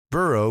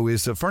Burrow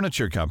is a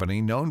furniture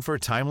company known for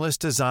timeless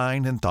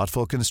design and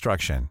thoughtful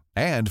construction,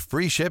 and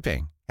free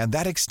shipping, and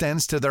that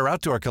extends to their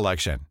outdoor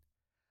collection.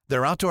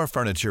 Their outdoor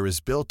furniture is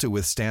built to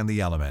withstand the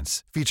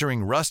elements,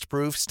 featuring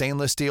rust-proof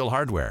stainless steel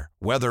hardware,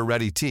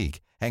 weather-ready teak,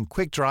 and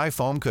quick-dry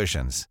foam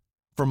cushions.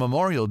 For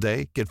Memorial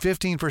Day, get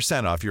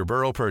 15% off your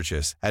Burrow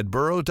purchase at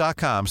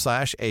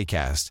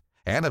burrow.com/acast,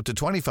 and up to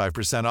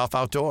 25% off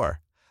outdoor.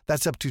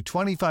 That's up to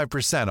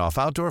 25% off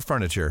outdoor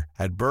furniture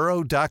at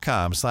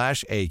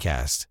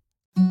burrow.com/acast.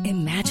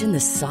 Imagine the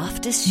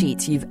softest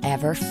sheets you've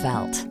ever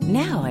felt.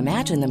 Now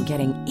imagine them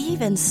getting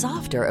even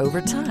softer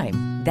over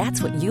time.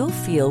 That's what you'll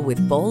feel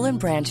with Boll &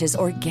 Branch's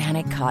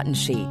organic cotton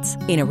sheets.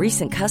 In a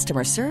recent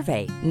customer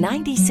survey,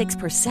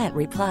 96%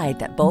 replied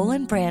that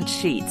Boll & Branch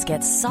sheets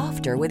get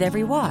softer with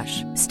every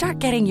wash.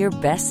 Start getting your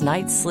best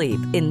night's sleep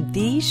in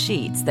these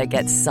sheets that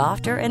get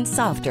softer and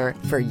softer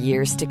for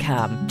years to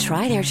come.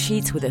 Try their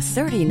sheets with a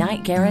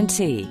 30-night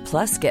guarantee.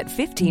 Plus, get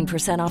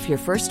 15% off your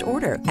first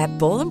order at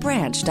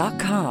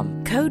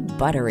bollandbranch.com. Code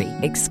BUTTERY.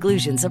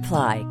 Exclusions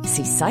apply.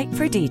 See site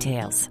for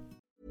details.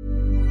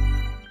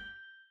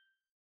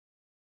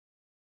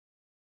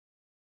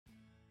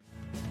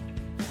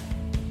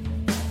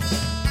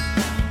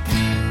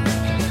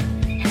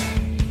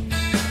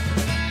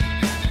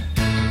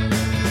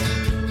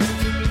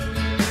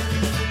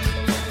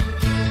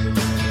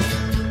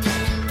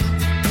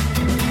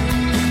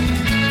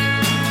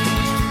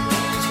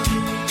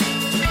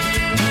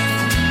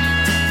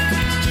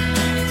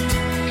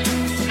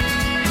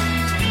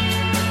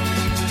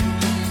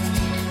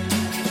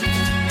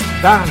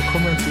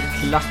 Välkommen till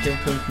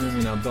Klacken.nu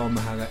mina damer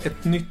och herrar.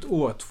 Ett nytt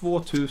år,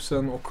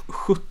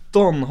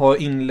 2017 har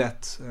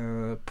inlett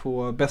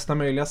på bästa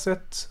möjliga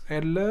sätt,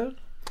 eller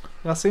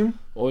Rasim?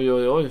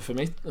 Oj,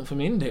 för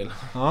min del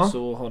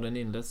så har den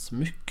inletts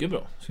mycket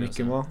bra.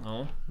 Mycket bra.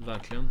 Ja,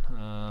 verkligen.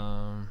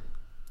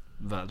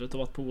 Vädret har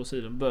varit på vår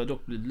sida. Det börjar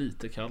dock bli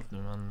lite kallt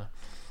nu, men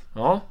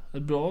ja, det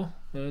är bra.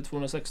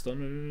 216,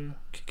 nu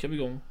kickar vi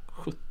igång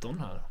 17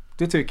 här.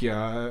 Det tycker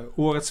jag.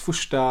 Årets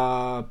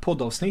första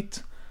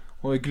poddavsnitt.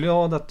 Och är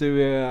glad att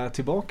du är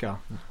tillbaka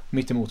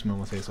mitt emot mig, om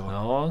man säger så.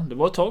 Ja, det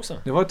var ett tag sedan.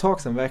 Det var ett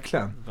tag sedan,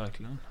 verkligen.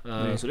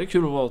 Så det är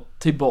kul att vara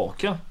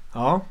tillbaka.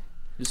 Ja.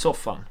 I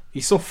soffan.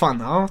 I soffan,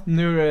 ja.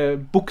 Nu är det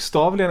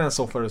bokstavligen en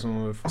soffa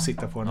som vi får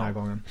sitta på den här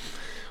gången.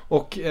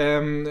 Och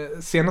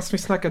senast vi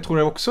snackade tror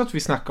jag också att vi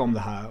snackade om det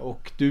här.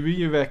 Och du är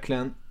ju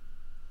verkligen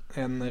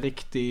en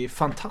riktig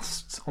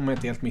fantast, om jag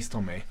inte helt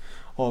misstar mig,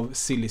 av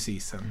Silly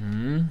Season.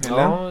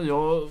 Ja,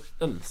 jag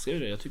älskar ju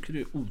det. Jag tycker det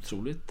är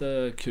otroligt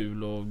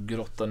kul att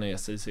grotta ner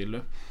sig i Silly.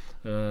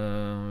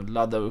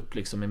 Ladda upp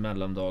liksom i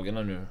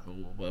mellandagarna nu.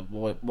 Och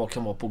vad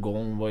kan vara på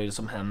gång? Vad är det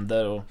som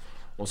händer?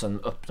 Och sen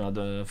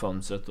öppnade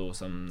fönstret och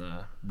sen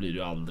blir det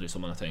ju aldrig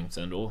som man har tänkt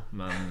sig ändå.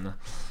 Men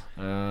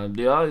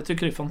jag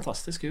tycker det är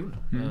fantastiskt kul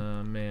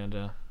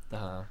med det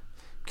här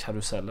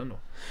karusellen då.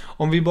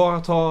 Om vi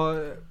bara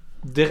tar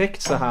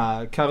direkt så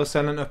här,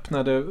 karusellen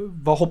öppnade,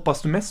 vad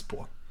hoppas du mest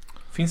på?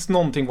 Finns det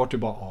någonting vart du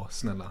bara,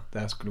 snälla, det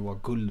här skulle vara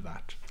guld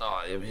värt?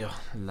 Ja, jag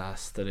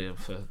läste det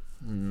för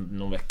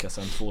någon vecka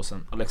sedan, 2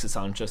 sedan. Alexis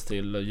Sanchez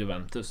till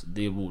Juventus,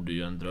 det vore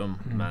ju en dröm,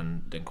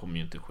 men den kommer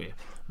ju inte ske.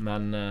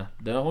 Men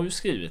det har ju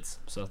skrivits,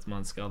 så att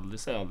man ska aldrig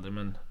säga aldrig,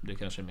 men det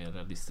kanske är mer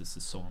realistiskt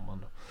i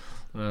sommaren då.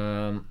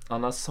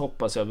 Annars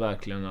hoppas jag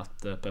verkligen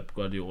att Pep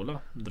Guardiola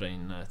drar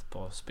in ett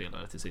par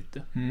spelare till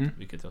City,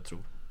 vilket jag tror.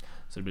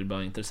 Så det blir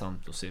bara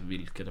intressant att se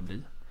vilka det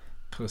blir.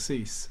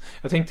 Precis.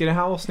 Jag tänkte i det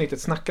här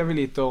avsnittet snackar vi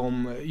lite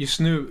om, just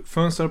nu,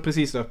 fönstret har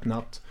precis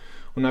öppnat.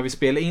 Och när vi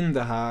spelar in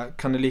det här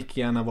kan det lika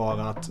gärna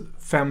vara att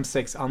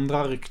 5-6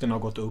 andra rykten har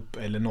gått upp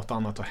eller något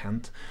annat har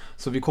hänt.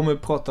 Så vi kommer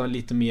att prata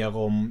lite mer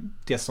om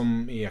det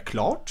som är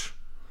klart.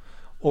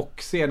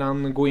 Och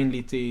sedan gå in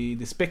lite i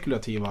det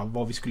spekulativa,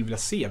 vad vi skulle vilja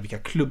se, vilka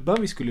klubbar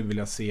vi skulle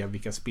vilja se,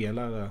 vilka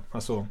spelare,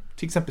 alltså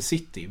till exempel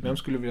City, vem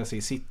skulle vilja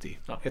se City,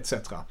 etc.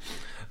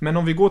 Men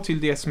om vi går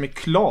till det som är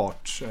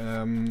klart,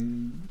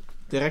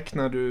 direkt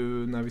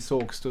när vi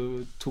sågs då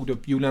tog du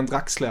upp Julian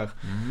Draxler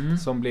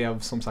som blev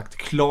som sagt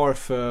klar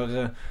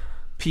för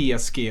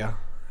PSG.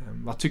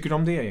 Vad tycker du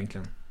om det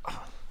egentligen?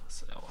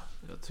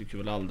 Jag tycker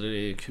väl aldrig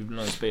det är kul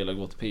när en spelare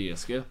går till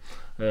PSG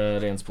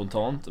rent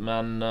spontant,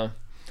 men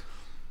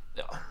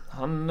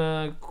han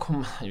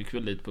gick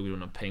väl lite på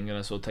grund av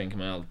pengarna, så tänker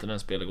man alltid när en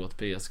spelare går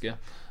till PSG.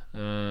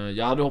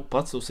 Jag hade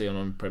hoppats att se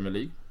honom i Premier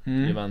League.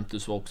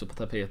 Juventus var också på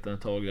tapeten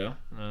ett tag där.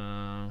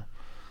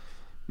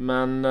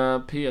 Men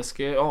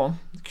PSG,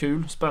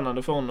 kul,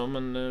 spännande för honom,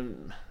 men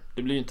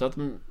det blir ju inte att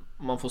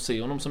man får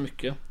se honom så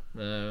mycket.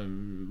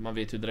 Man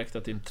vet ju direkt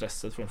att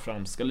intresset från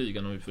franska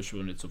ligan har ju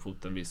försvunnit så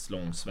fort en viss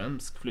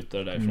långsvensk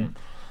flyttade därifrån.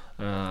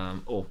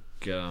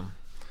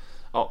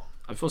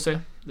 Vi får se.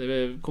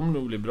 Det kommer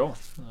nog bli bra.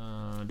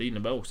 Det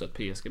innebär också att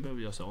PSG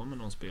behöver göra sig av med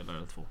någon spelare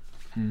eller två.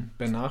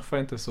 Ben Arfa är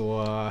inte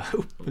så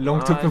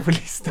långt uppe på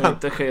listan.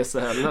 Inte Gese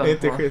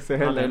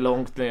heller. Han är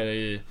långt nere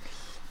i.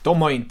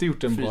 De har inte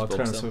gjort en bra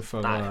transfer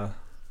för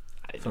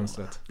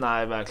fönstret.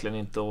 Nej, verkligen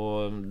inte.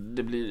 Och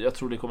jag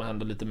tror det kommer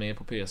hända lite mer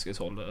på PSGs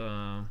håll.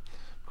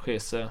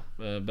 Gese,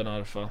 Ben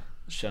Arfa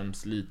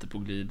känns lite på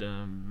glid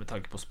med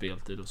tanke på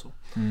speltid och så.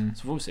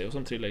 Så får vi se vad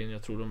som trillar in.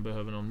 Jag tror de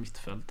behöver någon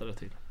mittfältare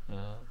till.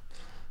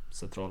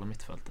 Centrala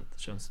mittfältet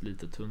känns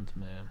lite tunt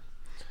med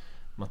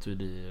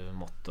Matuidi,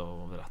 Motta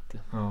och Verratti.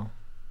 Ja,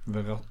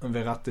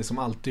 Verratti som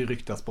alltid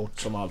ryktas bort.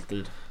 Som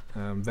alltid.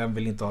 Vem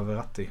vill inte ha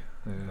Verratti?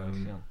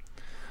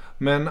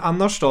 Men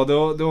annars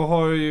då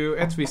har ju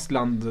ett visst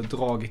land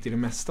dragit i det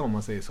mesta, om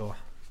man säger så.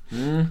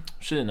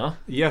 Kina.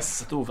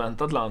 Yes. Ett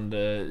oväntat land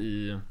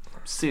i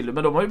silver.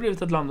 Men de har ju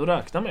blivit ett land att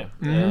räkna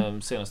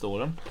med senaste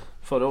åren.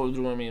 Förra året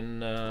drog de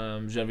in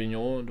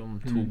Gervinho.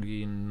 De tog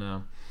in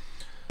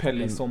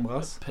Pelle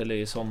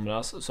i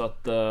somras. Så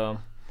att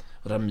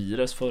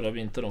Ramirez förra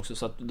vintern också.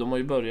 Så att de har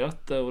ju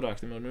börjat att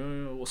räkna med.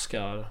 Nu är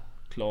Oscar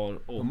klar.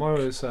 Och de har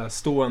ju så här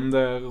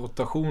stående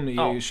rotation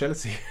i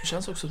Chelsea. Det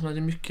känns också som att det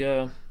är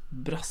mycket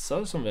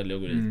brassar som väljer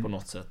att gå dit på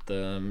något sätt.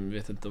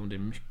 Vet inte om det är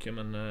mycket,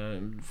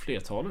 men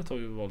flertalet har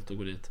ju valt att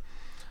gå dit.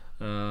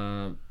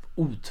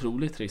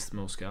 Otroligt trist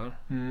med Oscar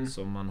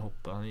som man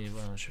hoppas, han är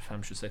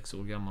 25-26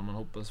 år gammal, man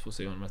hoppas få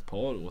se honom ett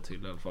par år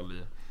till i alla fall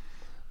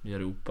i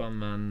Europa,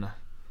 men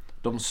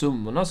de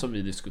summorna som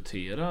vi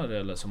diskuterar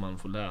eller som man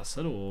får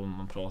läsa då och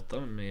man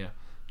pratar med,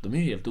 de är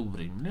ju helt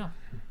orimliga.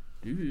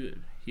 Det är ju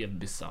helt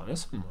bizarra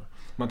summor.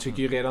 Man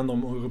tycker ju redan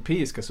de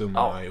europeiska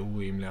summorna är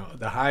orimliga.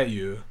 Det här är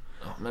ju...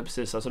 Ja, men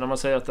precis. Alltså när man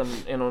säger att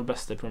en av de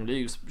bästa i Premier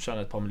League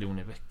tjänar ett par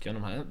miljoner i veckan,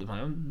 de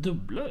här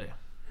dubblar det.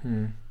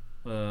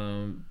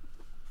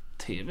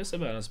 TVs är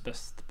världens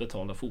bäst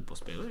betalda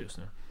fotbollsspelare just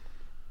nu.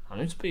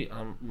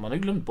 Man har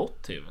ju glömt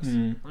bort TVs.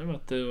 Han har ju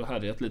varit och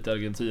härjat lite i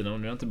Argentina och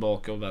nu är han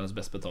tillbaka och världens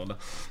bäst betalda.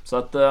 Så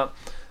att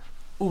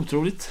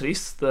otroligt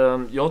trist.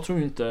 Jag tror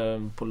ju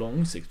inte på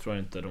lång sikt tror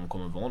jag inte de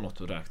kommer vara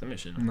något att räkna med i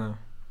Kina. Nej.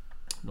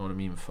 Nu har de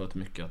infört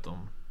mycket att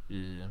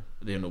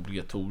det är en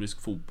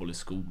obligatorisk fotboll i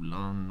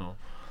skolan och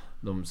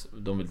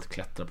de vill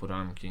klättra på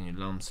ranking i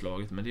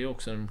landslaget, men det är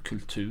också en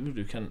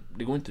kultur.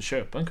 Det går inte att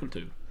köpa en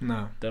kultur.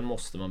 Nej. Den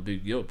måste man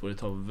bygga upp och det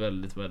tar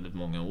väldigt, väldigt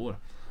många år.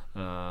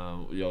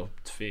 Och jag är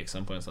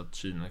tveksam på ens att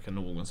Kina kan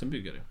någonsin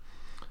bygga det.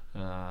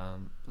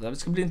 Det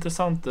ska bli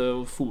intressant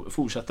att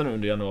fortsätta nu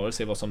under januari och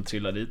se vad som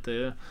trillar dit.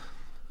 Det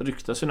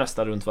ryktas ju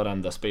nästan runt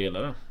varenda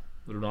spelare.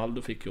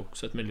 Ronaldo fick ju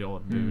också ett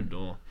miljardbud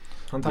och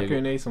han tackar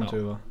ju nej som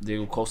tur var.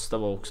 Diego Costa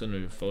var också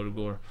nu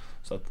förrgår.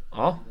 Så att,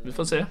 ja, vi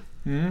får se.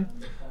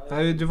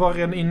 Du var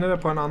redan inne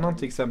på en annan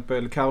till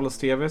exempel. Carlos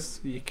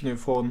Tevez gick nu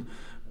från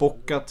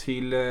Boca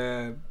till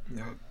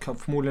jag kan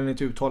förmodligen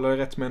inte uttala det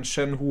rätt, men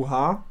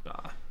Shenhua.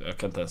 Ja, jag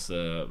kan inte ens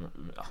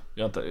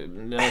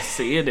när jag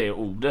ser det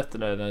ordet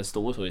när det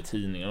står så i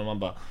tidningen och man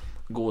bara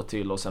går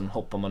till och sen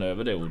hoppar man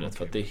över det ordet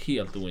för att det är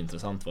helt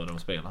ointressant vad de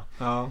spelar.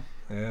 Ja.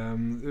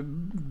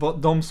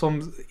 De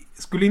som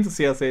skulle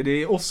intressera sig, det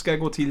är Oscar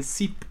går till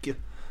Sipke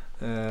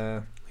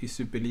i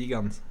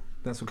Superligan,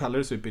 den så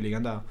kallade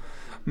Superligan där.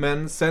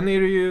 Men sen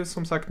är det ju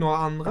som sagt några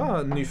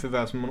andra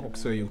nyförvärv som man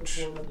också har gjort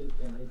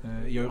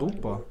i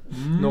Europa.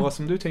 Några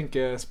som du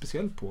tänker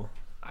speciellt på?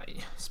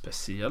 Nej,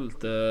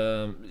 speciellt.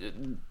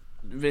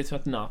 Du vet ju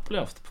att Napoli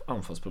har haft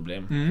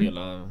anfallsproblem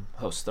hela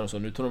hösten. Så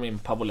nu tog de in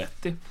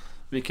Pavoletti,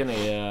 vilken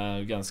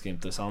är ganska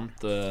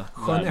intressant.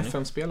 Skön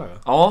FM-spelare.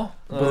 Ja.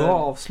 Bra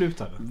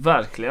avslutare.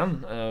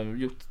 Verkligen.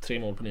 Gjort 3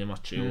 mål på 9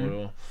 matcher i år.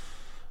 Och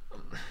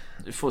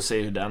vi får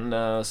se hur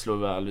den slår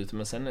väl ut.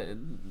 Men sen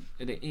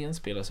är det en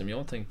spelare som jag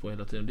har tänkt på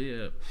hela tiden. Det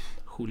är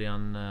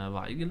Julian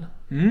Weigl,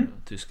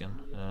 tysken.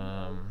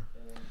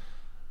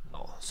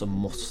 Som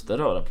måste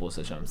röra på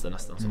sig, känns det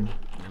nästan som.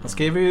 Han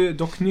skrev ju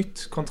dock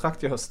nytt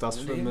kontrakt i höstas.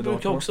 Det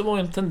brukar också vara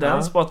en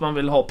tendens på att man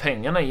vill ha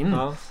pengarna in.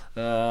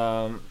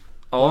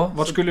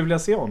 Vart skulle du vilja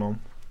se honom?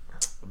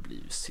 Det blir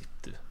ju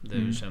City.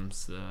 Det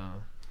känns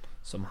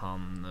som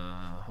han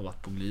har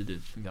varit på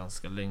glid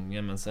ganska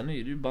länge. Men sen är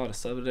det ju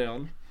Barca,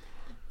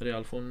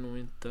 Real får nog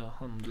inte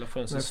handla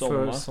förrän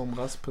för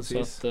somras,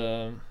 precis. Så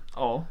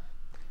att,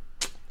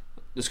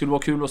 det skulle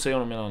vara kul att se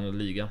honom i en annan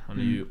liga. Han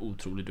är ju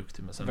otroligt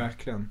duktig. Men sen,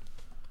 verkligen.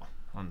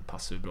 Han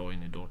passar ju bra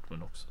in i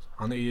Dortmund också.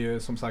 Han är ju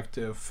som sagt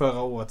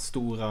förra årets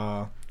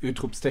stora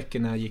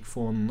utropstecken när han gick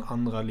från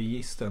andra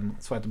ligisten,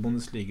 Zweite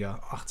Bundesliga,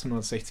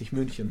 1860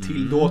 München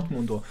till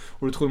Dortmund då.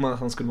 Och då trodde man att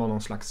han skulle vara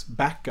någon slags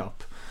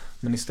backup.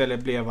 Men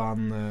istället blev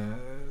han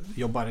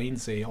jobbade in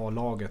sig i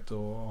A-laget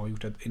och har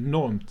gjort ett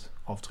enormt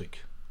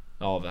avtryck.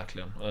 Ja,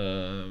 verkligen.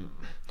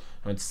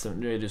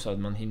 Nu är det ju så att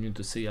man hinner ju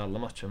inte se alla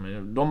matcher,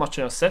 men de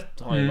matcher jag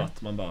sett har ju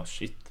varit man bara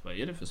shit, vad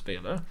är det för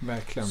spelare?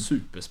 Verkligen.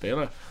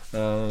 Superspelare.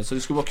 Så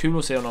det skulle vara kul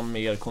att se honom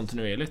mer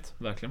kontinuerligt,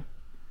 verkligen.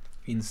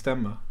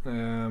 Instämmer.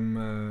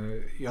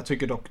 Jag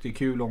tycker dock det är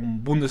kul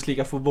om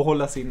Bundesliga får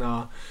behålla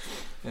sina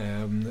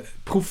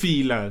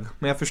profiler,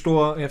 men jag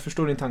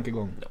förstår din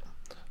tankegång. Ja.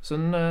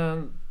 Sen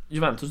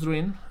Juventus drog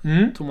in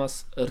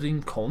Thomas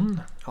Rincon.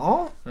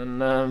 Ja.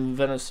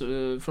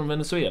 Från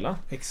Venezuela.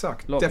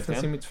 Exakt.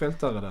 Defensiv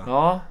mittfältare där.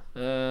 Ja.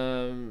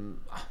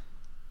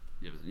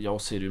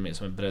 Jag ser det ju mer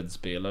som en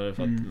breddspelare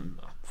för att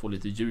få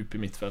lite djup i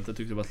mittfältet.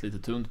 Tyckte det var lite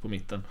tunt på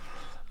mitten.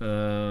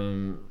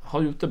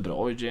 Har gjort det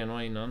bra i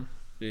Genoa innan.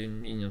 Det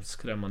är ingen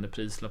skrämmande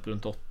prislapp,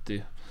 runt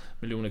 80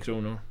 miljoner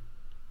kronor.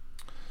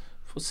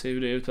 Får se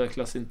hur det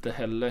utvecklas. Inte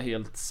heller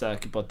helt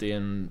säker på att det är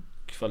en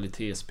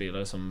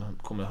kvalitetsspelare som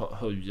kommer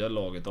höja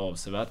laget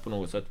avsevärt på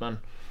något sätt, men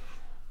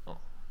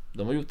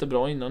de har gjort det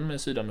bra innan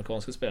med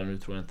sydamerikanska spelare. Nu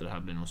tror jag inte det här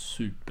blir någon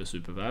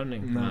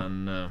supervärvning,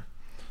 men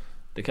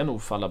det kan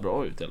nog falla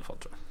bra ut i alla fall,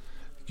 tror jag.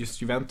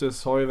 Just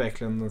Juventus har ju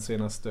verkligen de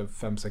senaste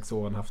 5-6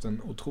 åren haft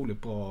en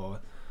otroligt bra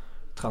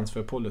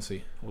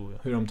transferpolicy.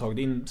 Hur de tagit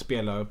in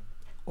spelare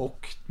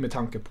och med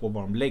tanke på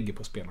vad de lägger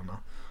på spelarna.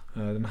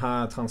 Den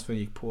här transfern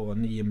gick på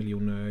 9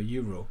 miljoner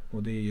euro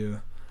och det är ju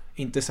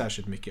inte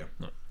särskilt mycket.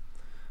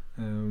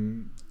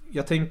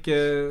 Jag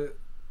tänker,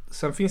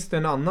 sen finns det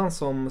en annan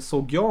som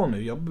såg jag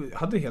nu, jag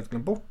hade helt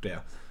glömt bort det.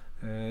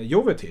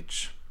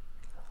 Jovetic.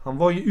 Han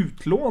var ju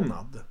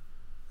utlånad.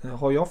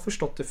 Har jag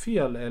förstått det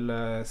fel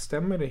eller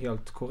stämmer det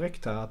helt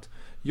korrekt här att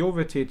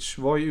Jovetic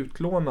var ju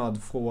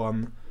utlånad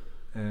från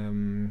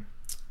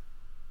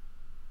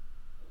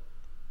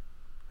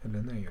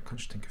eller nej, jag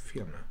kanske tänker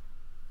fel nu.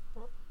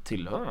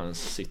 Tillhör han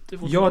City?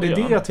 Ja, det är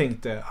det jag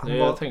tänkte.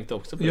 Jag tänkte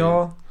också på det.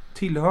 Ja,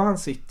 tillhör han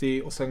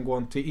City och sen går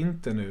han till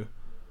Inter nu.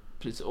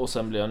 Precis, och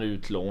sen blir han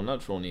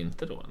utlånad från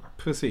Inter då, eller?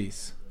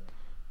 Precis.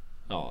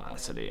 Ja,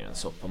 alltså det är ju en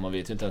soppa. Man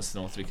vet ju inte ens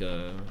snart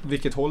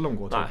vilket håll de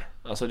går till. Nej,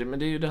 alltså men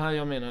det är ju det här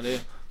jag menar.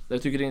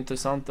 Jag tycker det är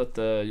intressant att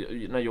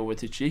när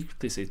Jovetic gick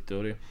till City,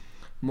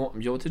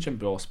 och Jovetic är en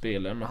bra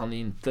spelare, men han är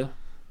inte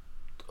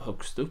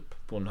högst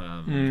upp på den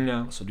här.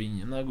 Alltså det är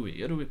ingen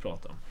Agüero vi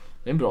pratar om.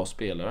 Det är en bra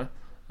spelare.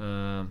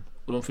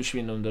 Och de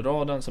försvinner under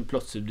radarn, sen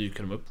plötsligt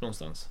dyker de upp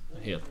någonstans.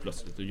 Helt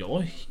plötsligt. Och jag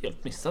har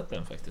helt missat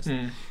den faktiskt.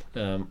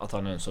 Att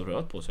han ens har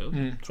rört på sig. Jag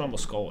tror han var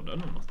skadad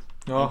eller något.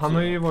 Ja, han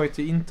har ju varit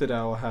i Inter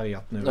där och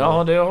härjat nu.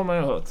 Ja, det har man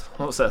ju hört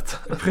och sett.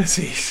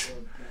 Precis.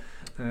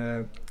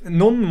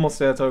 Någon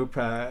måste jag ta upp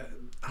här.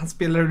 Han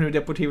spelade nu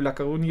Deportivo La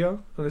Coruña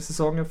under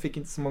säsongen, fick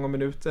inte så många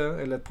minuter,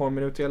 eller ett par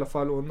minuter i alla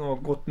fall, och har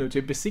gått nu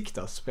till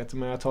Besiktas. Vet du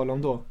vad jag talar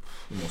om då?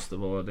 Det måste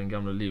vara den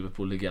gamla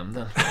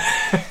Liverpool-legenden.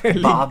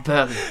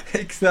 Babel.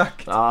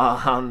 Exakt. Ja,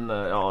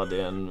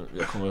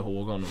 jag kommer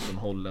ihåg honom från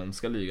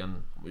holländska ligan.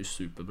 Han var ju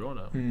superbra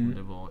där.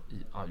 Det var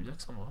i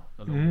Ajax han var.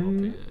 Eller var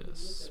det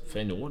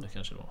Feyenoord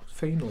kanske det var.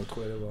 Feyenoord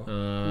tror jag det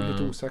var.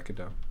 Lite osäkert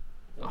där.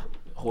 Ja,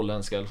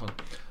 holländska i alla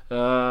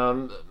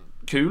fall.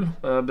 Kul,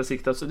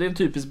 Besiktas. Det är en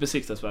typisk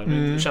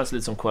Besiktas-värvning. Det känns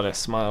lite som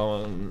Quaresma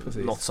och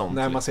något sånt.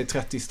 Närmar sig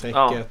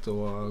 30-strecket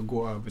och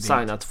går över dit.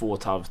 Signa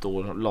 2,5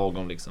 år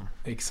lagom liksom.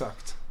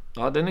 Exakt.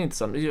 Ja, den är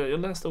intressant. Jag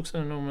läste också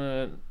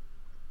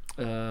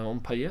om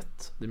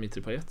Payet,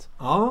 Dimitri Payet.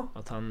 Ja.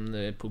 Att han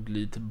är på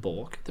glid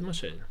tillbaka till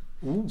Marseille.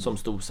 Som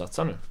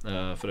storsatsar nu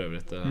för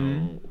övrigt.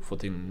 Och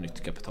fått in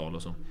nytt kapital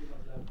och så.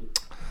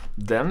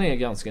 Den är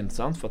ganska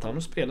intressant för att han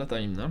har spelat där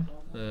innan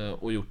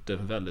och gjort det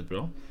väldigt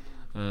bra.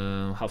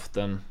 Haft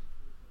en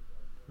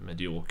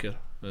medioker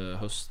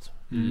höst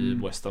i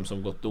West Ham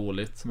som gått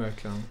dåligt.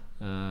 Verkligen.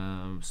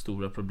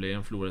 Stora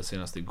problem, förlorade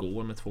senast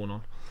igår med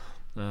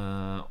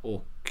 2-0.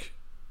 Och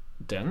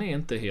den är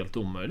inte helt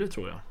omöjlig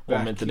tror jag.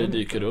 Verkligen. Om inte det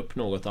dyker upp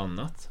något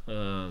annat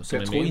som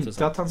jag tror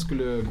inte att han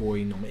skulle gå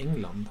inom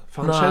England.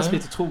 För han känns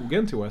lite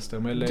trogen till West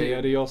Ham. Eller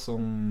är det jag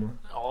som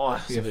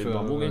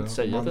jag vågar inte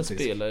säga att en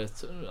spelare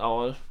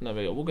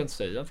jag vågar inte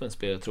säga att en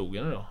spelare är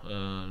trogen idag.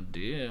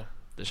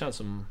 Det känns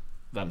som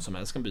vem som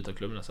helst kan byta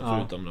klubb nästan,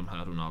 förutom de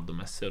här Ronaldo och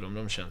Messi.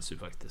 De känns ju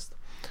faktiskt.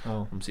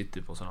 De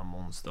sitter på sådana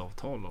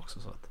monsteravtal också.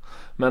 Så att.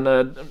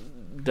 Men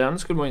den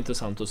skulle vara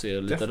intressant att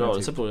se lite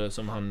rörelse på det,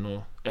 som han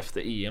och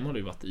efter EM har det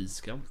ju varit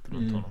iskallt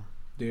runt honom.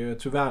 Det är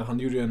tyvärr, han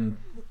gjorde en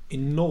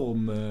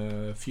enorm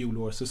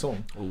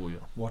fjolårssäsong.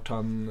 Vart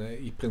han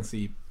i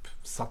princip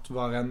satt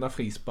varenda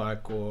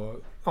frispark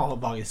och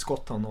varje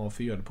skott han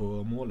avfyrade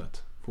på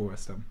målet på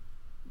West Ham.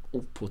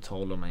 Och på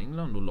tal om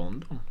England och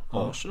London.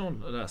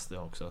 Arsenal läste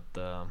jag också att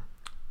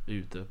är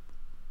ute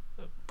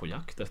på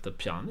jakt efter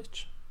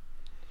Pjanic.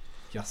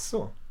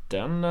 Jaså?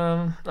 Den,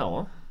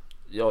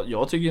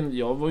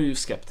 jag var ju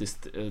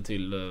skeptisk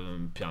till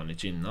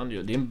Pjanic innan. Det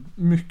är en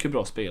mycket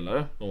bra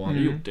spelare och han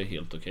har gjort det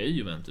helt okej.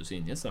 Juventus,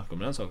 inget snack om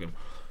den saken.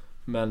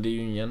 Men det är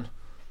ju ingen,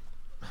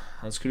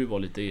 han skulle ju vara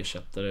lite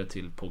ersättare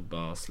till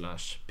Pogba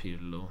 /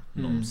 Pirlo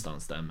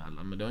någonstans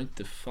däremellan. Men det har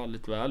inte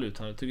fallit väl ut.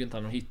 Jag tycker inte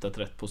han har hittat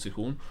rätt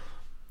position.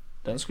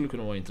 Den skulle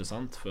kunna vara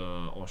intressant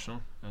för Arsenal.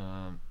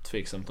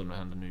 Tveksamt om det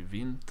händer nu i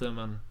vinter,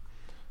 men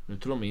nu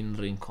tror de in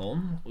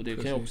Rincon och det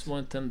kan ju också vara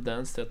en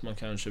tendens till att man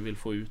kanske vill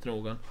få ut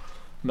någon.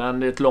 Men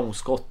det är ett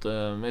långskott.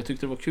 Men jag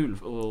tyckte det var kul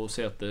att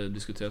se att det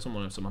diskuteras om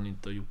honom, eftersom han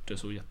inte har gjort det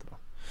så jättebra.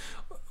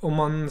 Om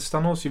man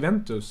stannar hos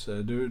Juventus,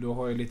 du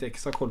har ju lite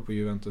extra koll på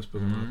Juventus på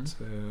grund av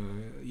att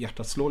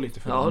hjärtat slår lite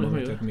för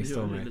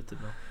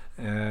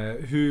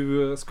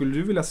hur skulle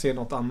du vilja se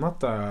något annat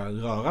där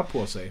röra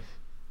på sig?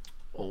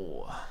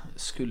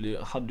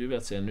 Hade ju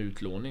velat se en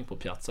utlåning på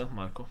Piazza,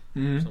 Marco,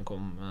 som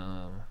kom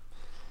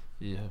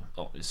i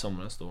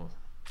somras då,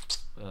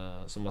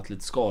 som varit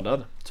lite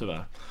skadad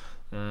tyvärr.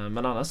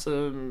 Men annars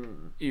är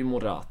ju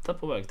Morata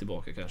på väg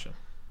tillbaka kanske.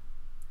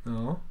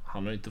 Ja.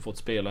 Han har inte fått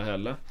spela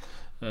heller.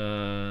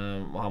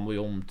 Och han var ju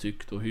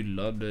omtyckt och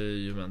hyllad i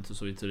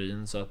Juventus och i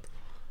Turin, så att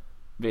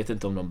Vet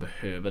inte om de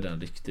behöver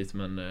den riktigt,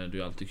 men det är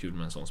ju alltid kul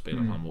med en sån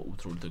spelare. Han var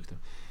otroligt duktig.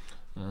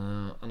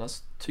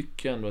 Annars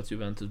tycker jag ändå att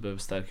Juventus behöver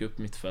stärka upp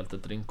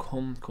mittfältet.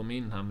 Rincon kom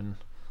in här, men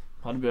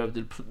hade behövt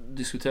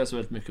diskuteras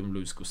väldigt mycket om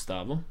Luis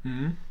Gustavo.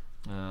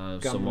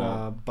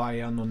 Gamla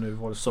Bayern och nu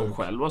Wolfsburg. Som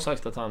själv har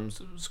sagt att han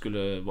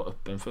skulle vara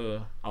öppen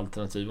för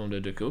alternativ om det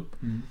dyker upp.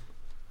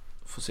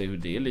 Får se hur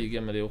det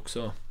ligger, men det är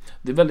också,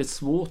 det är väldigt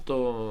svårt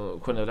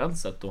och generellt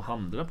sett att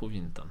handla på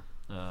vintern.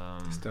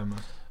 Stämmer.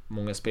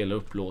 Många spelare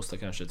upplåsta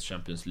kanske till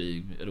Champions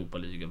League, Europa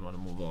League eller vad det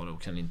må vara,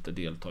 och kan inte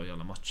delta i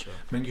alla matcher.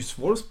 Men just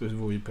Wolfsburg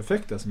var ju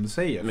perfekta som du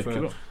säger. Mycket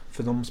bra.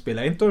 För de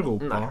spelar inte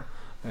Europa.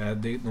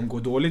 De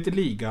går dåligt i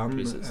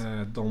ligan.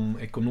 De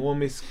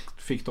ekonomiskt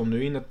fick de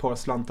nu in ett par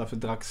slantar för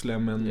Draxler,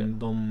 men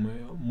de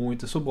mår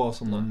inte så bra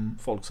som de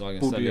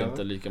Volkswagen ställer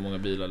inte lika många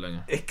bilar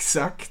längre.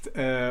 Exakt.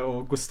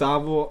 Och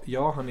Gustavo,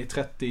 han är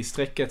 30 i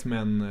sträcket,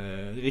 men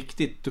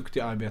riktigt duktig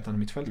arbetande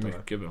mittfältare.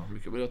 Mycket bra.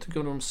 Jag tycker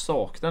att de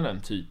saknar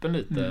den typen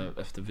lite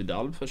efter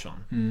Vidal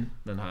försvann.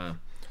 Den här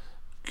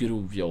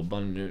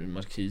grovjobban nu.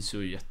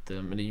 Marquisio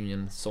är men det är ju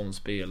ingen sån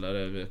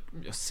spelare.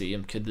 Jag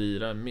ser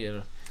Khedira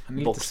mer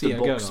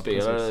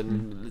box-to-box-spelare,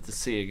 lite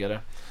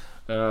segare.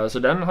 Så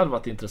den hade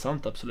varit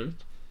intressant,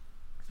 absolut.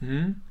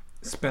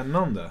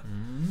 Spännande.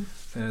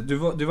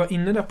 Du var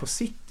inne där på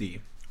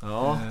City.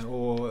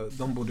 Och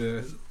de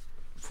borde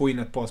få in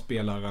ett par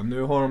spelare.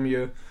 Nu har de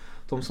ju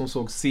de som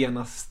såg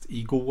senast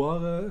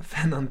igår,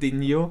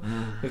 Fernandinho,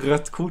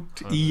 rött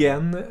kort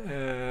igen. Vad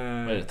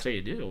är det,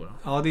 tredje i år?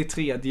 Ja, det är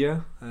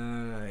tredje.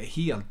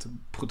 Helt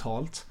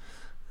brutalt.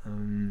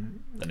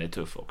 Den är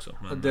tuff också.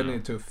 Den är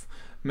tuff.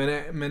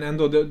 Men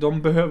ändå,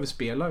 de behöver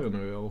spelare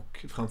nu,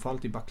 och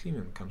framförallt i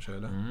backlinjen kanske,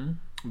 eller?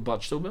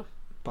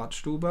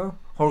 Badstuber.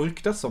 Har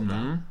ryktats om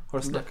det? Har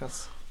det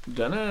snackats?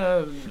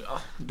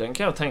 Den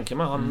kan jag tänka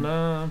mig.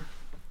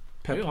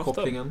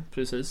 Pep-kopplingen.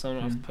 Precis, han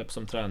har haft Pep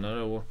som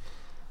tränare, och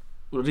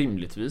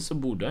rimligtvis så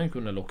borde han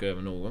kunna locka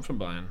över någon från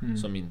Bayern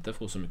som inte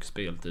får så mycket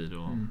speltid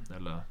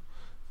eller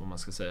vad man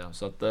ska säga.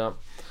 Så att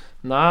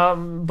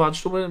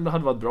Badstuber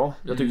hade varit bra.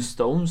 Jag tycker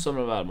Stones som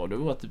var värme, och det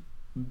var ett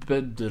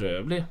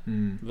bedrövlig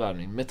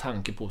värvning med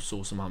tanke på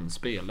så som han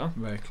spelar.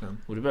 Verkligen.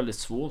 Och det är väldigt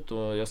svårt,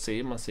 och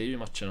man ser ju i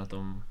matchen att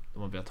de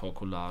har velat ha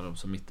Kolarov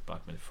som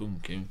mittback, men det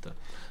funkar ju inte.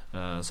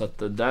 Så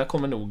att där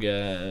kommer nog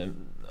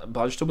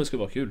Badstuber skulle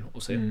vara kul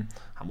att se.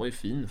 Han var ju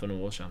fin för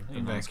några år sedan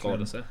innan han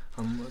skadade sig.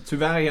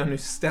 Tyvärr är han nu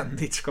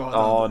ständigt skadad.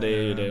 Ja, det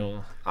är ju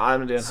det.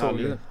 Men det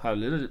är en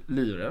härlig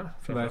lirare.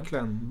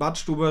 Verkligen.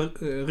 Badstuber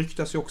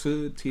ryktas ju också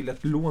till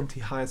ett lån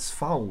till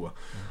HSV.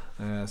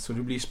 Så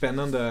det blir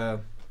spännande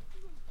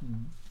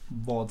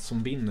vad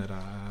som vinner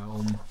där,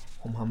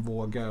 om han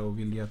vågar och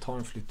vill ta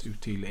en flytt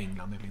ut till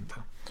England eller inte.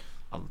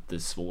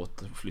 Alltid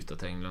svårt att flytta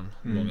till England.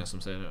 Många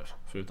som säger det,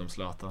 förutom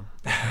Zlatan.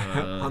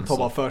 Han tar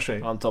bara för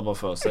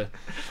sig.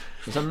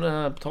 Men sen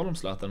på tal om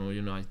Zlatan och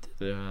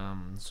United,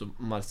 så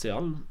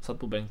Martial satt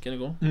på bänken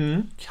igår.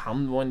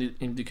 Kan vara en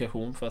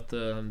indikation för att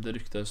det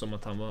ryktades som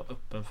att han var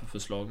öppen för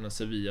förslag när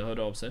Sevilla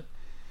hörde av sig.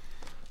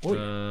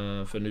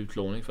 För en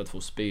utlåning för att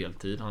få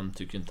speltid. Han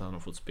tycker inte han har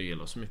fått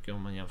spela så mycket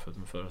om man jämför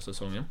med förra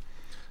säsongen.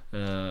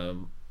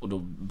 Och då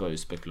börjar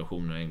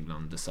spekulationer i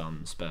England. The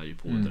Sun spär ju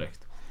på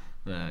direkt.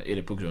 Är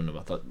det på grund av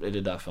att är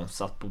det därför han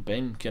satt på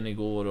bänken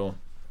igår, och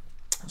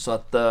så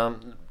att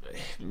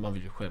man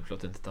vill ju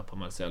självklart inte tappa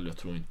Martial. Jag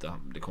tror inte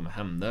det kommer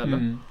hända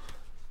eller.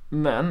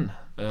 Men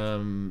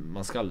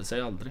man ska aldrig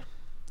säga aldrig.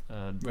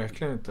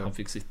 Verkligen inte. Han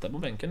fick sitta på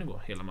bänken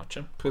igår hela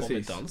matchen. Precis. Kom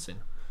inte alls in.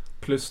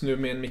 Plus nu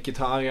med en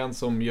Mkhitaryan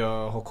som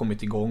har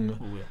kommit igång.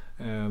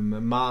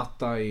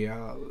 Mata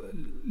är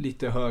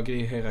lite högre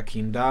i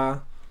hierarkin där.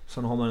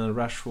 Sen har man en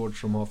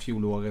Rashford som har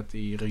fjolåret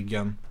i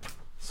ryggen.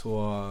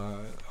 Så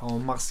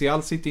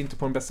Martial sitter inte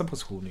på den bästa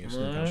positionen just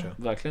nu kanske.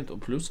 Verkligen inte.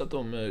 Och plus att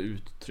de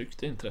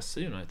uttryckte intresse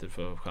i United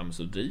för James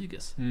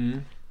Rodriguez.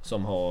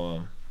 Som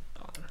har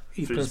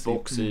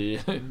frysbox i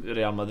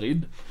Real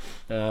Madrid.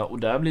 Och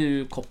där blir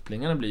ju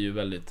kopplingarna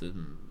väldigt...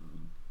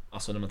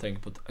 Alltså när man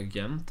tänker på ett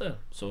agenter,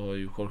 så har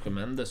ju Jorge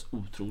Mendes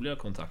otroliga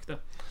kontakter.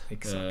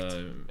 Exakt.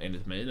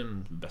 Enligt mig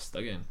den bästa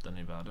agenten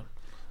i världen.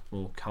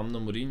 Och han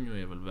och Mourinho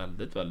är väl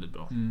väldigt, väldigt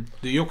bra.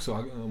 Det är ju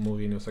också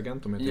Mourinhos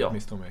agent om jag inte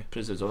misstar mig.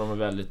 Precis, och de är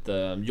väldigt,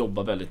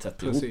 jobbar väldigt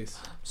tätt ihop.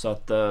 Så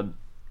att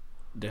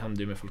det hände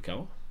ju med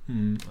Falcao.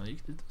 Han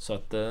gick dit. Så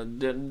att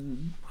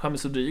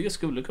James Rodriguez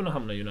skulle kunna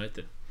hamna i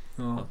United.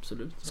 Ja.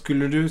 Absolut.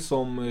 Skulle du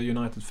som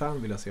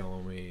United-fan vilja se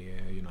honom i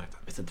United?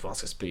 Jag vet inte vad han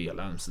ska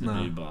spela, så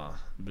det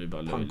blir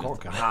bara löjligt.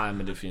 Nej,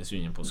 men det finns ju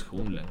ingen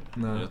position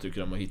längre. Jag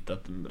tycker de har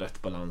hittat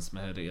rätt balans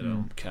med Herrera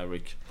och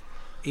Carrick.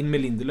 In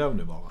med Lindelöf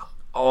nu bara.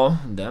 Ja,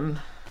 den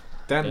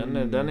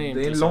är det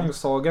är en lång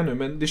saga nu,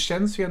 men det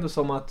känns ju ändå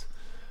som att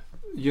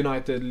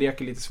United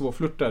leker lite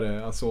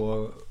svårflörtade,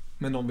 alltså,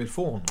 men de vill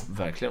få honom.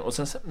 Verkligen, och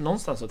sen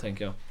någonstans så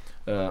tänker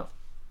jag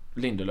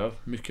Lindelöf,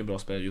 mycket bra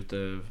spelare, gjort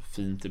det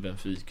fint i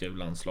Benfica i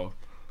landslag.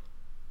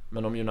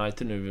 Men om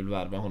United nu vill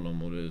värva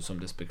honom, och det, som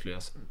det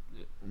spekuleras,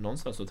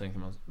 någonstans så tänker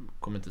man,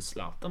 kommer inte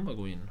Zlatan bara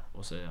gå in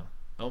och säga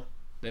ja,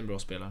 det är en bra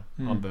spelare,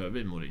 han behöver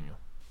ju Mourinho,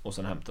 och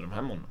sen hämtar de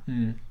hem honom.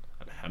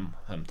 Eller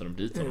hämtar de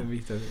dit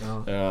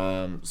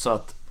honom. Så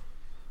att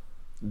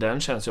den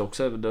känns ju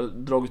också, det har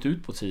dragit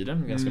ut på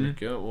tiden ganska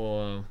mycket,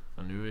 och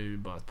nu är ju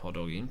bara ett par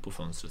dagar in på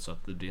fönstret, så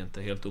att det är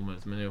inte helt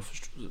omöjligt, men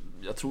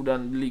jag tror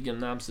den ligger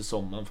närmast i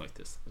sommaren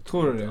faktiskt.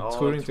 Tror du det? Ja,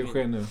 tror du inte det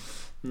sker nu?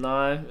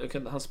 Nej,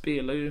 han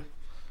spelar ju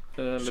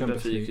med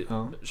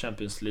Benfica,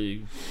 Champions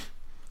League,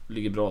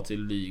 ligger bra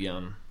till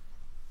ligan.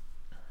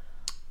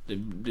 Det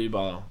blir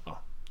bara,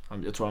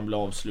 jag tror han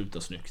blir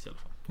avslutad snyggt i alla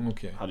fall.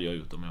 Okay. Hade jag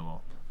gjort om jag var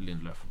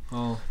Lindelöf.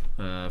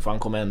 För han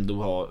kommer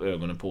ändå ha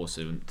ögonen på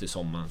sig till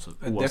sommaren, så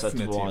oavsett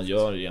definitivt vad han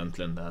gör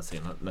egentligen det här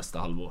nästa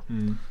halvår.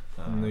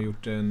 Han har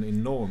gjort en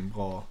enorm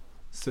bra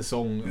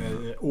säsong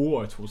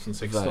år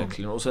 2016.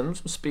 Verkligen. Och sen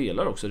som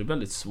spelare också, det är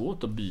väldigt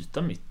svårt att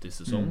byta mitt i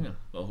säsongen.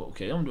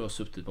 Okej, om du har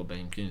suttit på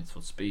bänken och inte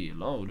fått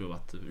spela och du har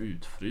varit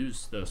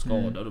utfryst,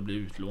 skadad och blir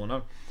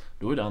utlånad,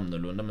 då är det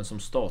annorlunda. Men som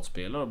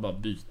startspelare bara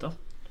byta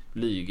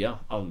liga,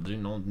 aldrig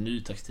någon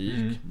ny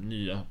taktik,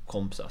 nya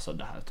kompisar, alltså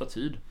det här tar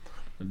tid.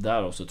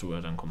 Där också tror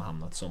jag den kommer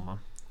hamna till sommaren.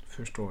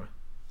 Förstår.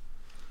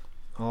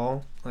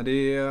 Ja,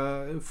 det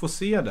får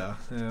se det.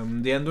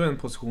 Det är ändå en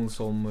position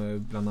som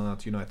bland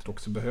annat United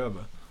också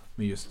behöver,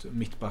 med just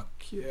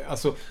mittback.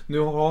 Alltså nu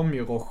har de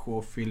ju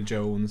Rojo, Phil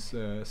Jones,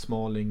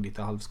 Smalling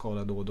lite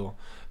halvskadad då och då,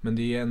 men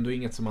det är ändå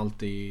inget som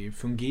alltid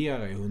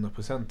fungerar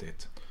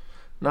 100%.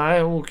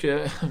 Nej, och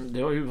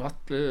det har ju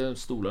varit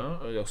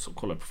stora. Jag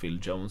kollade på Phil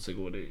Jones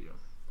igår.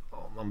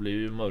 Man blir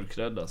ju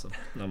mörkrädd alltså,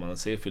 när man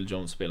ser Phil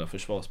Jones spela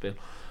försvarsspel.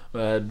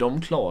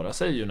 De klarar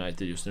sig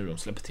United just nu. De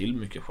släpper till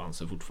mycket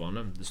chanser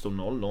fortfarande. Det står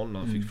 0-0 när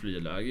han fick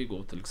friläge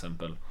igår till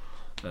exempel.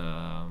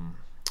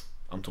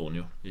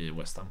 Antonio i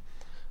West Ham.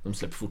 De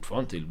släpper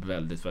fortfarande till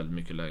väldigt, väldigt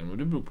mycket lägen, och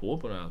det beror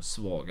på den här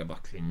svaga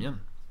backlinjen.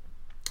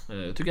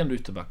 Jag tycker ändå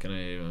ytterbackarna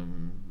är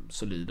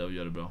solida och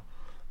gör det bra.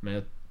 Men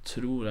jag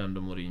tror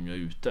ändå Mourinho är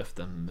ute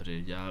efter en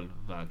rejäl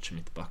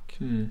världsmittback.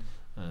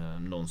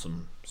 Någon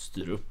som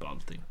styr upp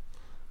allting.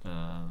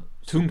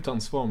 Tungt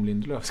ansvar om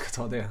Lindelöf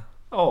ska ta det.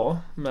 Ja,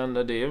 men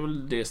det är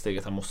väl det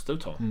steget han måste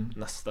ta.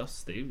 Nästa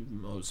steg,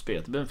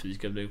 spelet i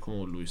Benfica, det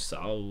kommer Luis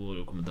Sau och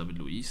det kommer David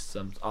Luiz.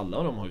 Alla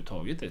av dem har ju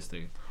tagit det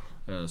steget.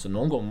 Så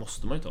någon gång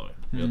måste man ju ta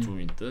det. Jag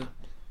tror inte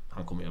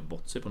han kommer göra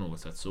bort sig på något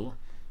sätt så.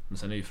 Men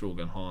sen är ju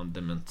frågan, har han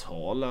det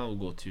mentala att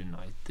gå till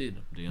United?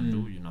 Det är ändå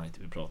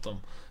United vi pratar om.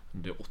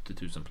 Det är 80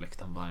 000 på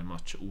läktaren varje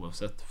match,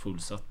 oavsett,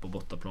 fullsatt på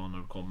bortaplan när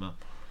du kommer.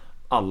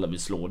 Alla vill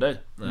slå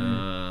dig.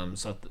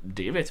 Så att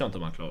det vet jag inte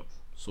om han klarar.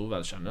 Så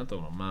väl känner jag inte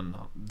honom. Men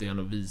det han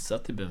har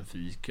visat till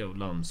Benfica och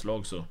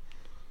landslag, så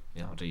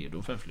är han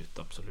redo för en flytt,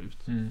 absolut.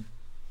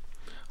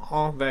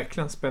 Ja,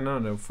 verkligen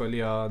spännande att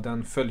följa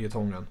den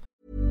följetongen.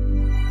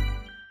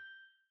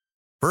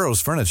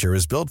 Burrow's furniture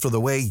is built for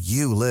the way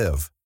you live.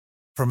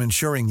 From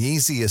ensuring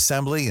easy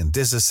assembly and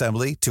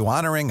disassembly to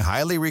honoring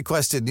highly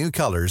requested new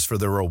colors for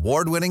their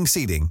award-winning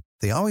seating,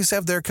 they always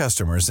have their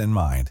customers in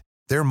mind.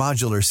 Their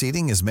modular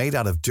seating is made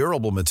out of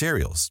durable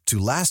materials to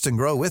last and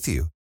grow with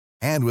you.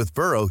 And with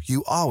Burrow,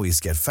 you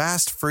always get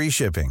fast, free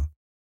shipping.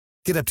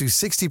 Get up to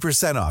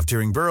 60% off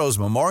during Burrow's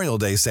Memorial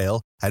Day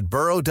sale at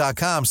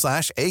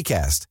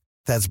burrow.com/ACAST.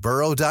 That's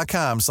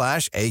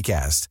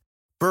burrow.com/ACAST.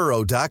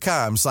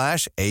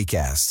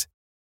 burrow.com/ACAST.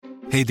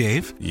 Hey,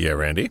 Dave. Yeah,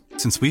 Randy.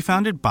 Since we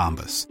founded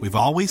Bombas, we've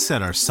always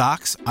said our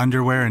socks,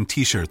 underwear, and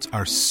T-shirts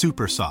are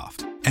super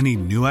soft. Any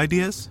new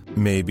ideas?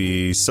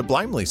 Maybe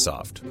sublimely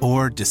soft.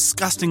 Or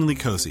disgustingly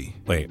cozy.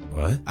 Wait,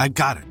 what? I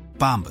got it.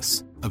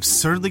 Bombas.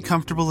 Absurdly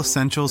comfortable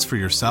essentials for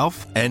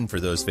yourself and for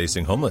those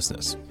facing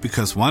homelessness.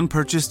 Because one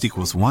purchased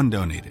equals one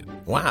donated.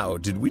 Wow,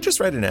 did we just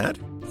write an ad?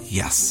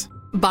 Yes.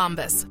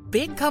 Bombas.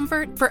 Big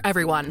comfort for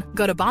everyone.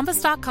 Go to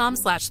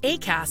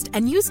bombas.com/ACAST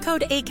and use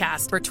code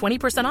ACAST for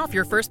 20% off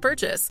your first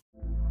purchase.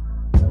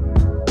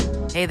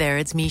 Hey there,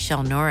 it's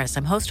Michelle Norris.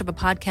 I'm host of a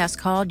podcast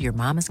called Your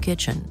Mama's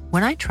Kitchen.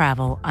 When I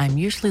travel, I'm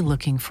usually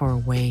looking for a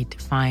way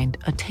to find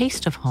a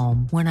taste of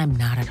home when I'm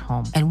not at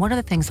home. And one of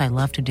the things I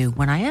love to do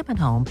when I am at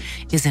home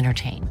is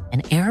entertain.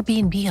 And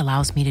Airbnb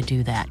allows me to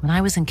do that. When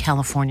I was in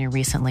California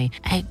recently,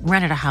 I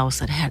rented a house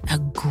that had a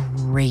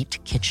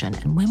great kitchen.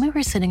 And when we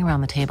were sitting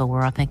around the table, we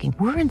were all thinking,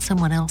 we're in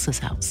someone else's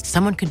house.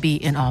 Someone could be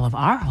in all of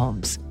our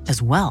homes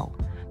as well.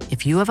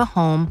 If you have a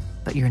home,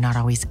 but you're not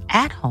always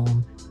at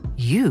home,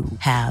 you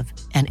have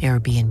an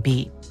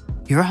Airbnb.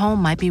 Your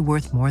home might be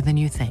worth more than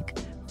you think.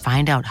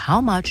 Find out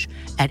how much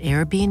at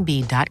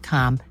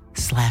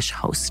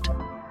airbnb.com/host.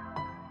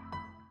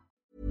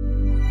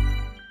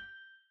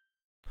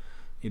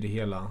 I det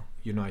hela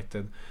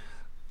United.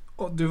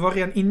 Och du var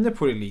redan inne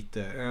på det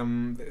lite.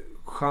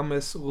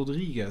 James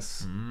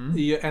Rodriguez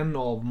är ju en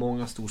av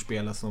många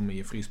storspelare som är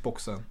i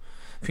frysboxen.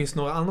 Finns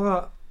några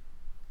andra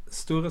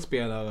större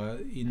spelare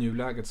i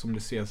nuläget som du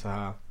ser så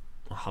här?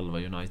 Halva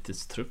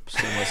Uniteds trupp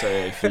som man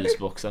säger i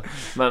frysboxen.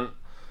 Men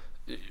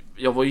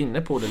jag var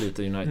inne på det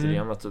lite United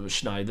igen, att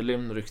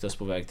Schneiderlin ryktas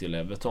på väg till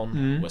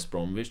Everton. West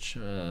Bromwich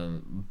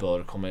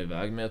bör komma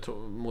iväg, men jag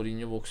tror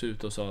Mourinho var också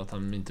ute och sa att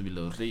han inte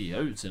ville rea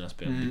ut sina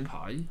spel.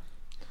 Depay,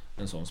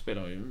 en sån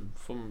spelare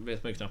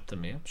vet man ju knappt det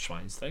med.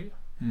 Schweinsteiger,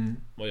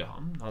 vad gör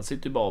han? Han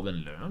sitter ju bara av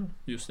en lön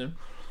just nu.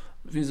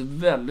 Det finns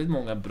väldigt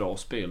många bra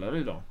spelare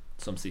idag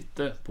som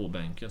sitter på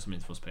bänken som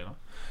inte får spela.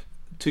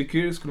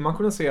 Skulle man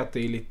kunna säga att det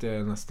är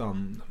lite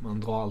nästan, man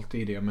drar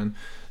alltid i det, men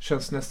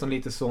känns nästan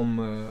lite som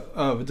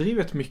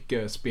överdrivet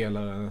mycket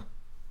spelare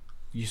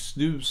just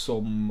nu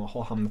som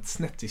har hamnat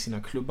snett i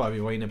sina klubbar. Vi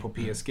var inne på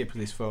PSG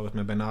precis förut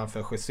med Ben Arfa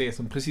José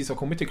som precis har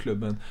kommit till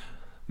klubben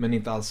men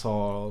inte alls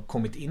har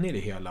kommit in i det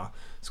hela.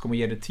 Ska man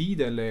ge det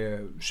tid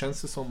eller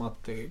känns det som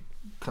att det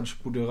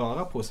kanske borde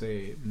röra på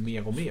sig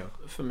mer och mer?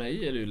 För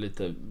mig är det ju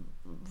lite,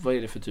 vad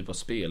är det för typ av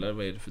spelare,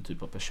 vad är det för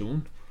typ av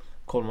person?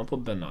 Kollar man på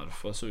Ben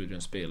Arfa så är det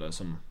en spelare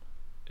som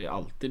är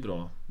alltid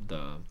bra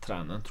där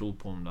tränaren tror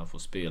på om han får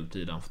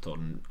speltid, han får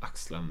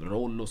axla en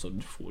roll och så.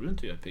 Det får du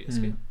inte göra i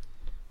PSG.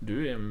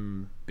 Du är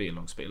en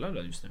B-lagsspelare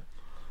där just nu.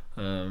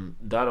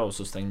 Därav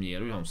så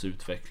stagnerar ju hans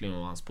utveckling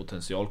och hans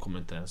potential kommer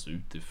inte ens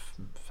ut till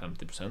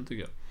 50%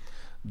 tycker jag.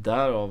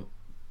 Därav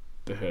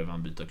behöver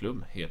han byta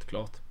klubb, helt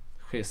klart.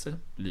 Jesse,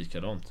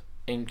 likadant.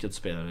 Enkelt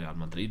spelare i Real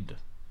Madrid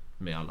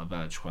med alla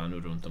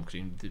världsstjärnor runt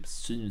omkring. Det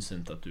syns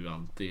inte att du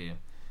alltid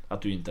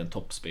att du inte är en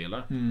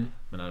toppspelare. Men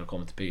när du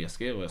kommer till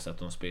PSG och jag har sett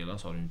dem spela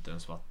så har du inte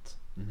ens varit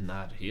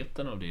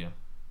närheten av det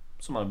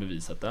som har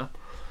bevisat det.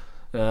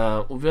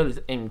 Och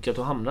väldigt enkelt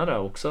att hamna där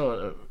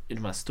också i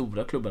de här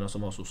stora klubbarna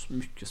som har så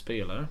mycket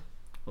spelare.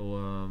 Och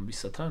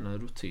vissa tränare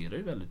roterar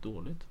ju väldigt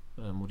dåligt.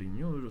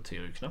 Mourinho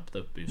roterar ju knappt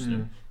upp just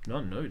nu. Nu är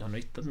han nöjd, han har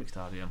hittat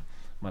Mkhitaryan,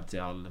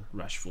 Martial,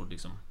 Rashford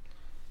liksom.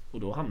 Och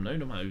då hamnar ju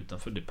de här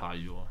utanför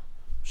Depay och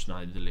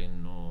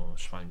Schneiderlin och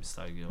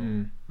Schweinsteiger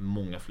och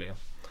många fler.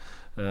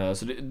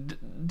 Så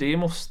det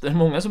är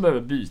många som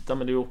behöver byta,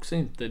 men det är också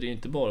inte, det är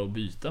inte bara att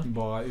byta.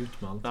 Bara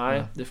ut med allt.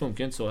 Nej, det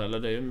funkar inte så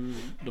heller.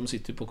 De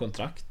sitter ju på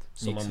kontrakt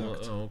som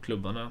och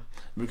klubbarna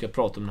brukar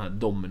prata om den här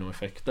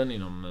dominoeffekten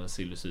inom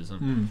silly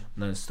season.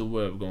 När en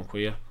stor övergång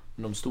sker.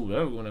 De stora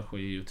övergångarna sker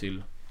ju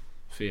till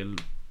fel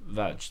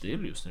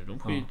världsdel just nu. De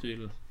sker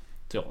ju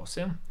till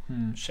Asien.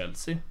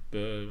 Chelsea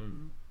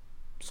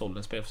sålde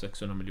en spelare för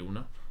 600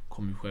 miljoner.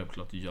 Kommer ju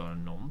självklart att göra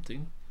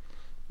någonting.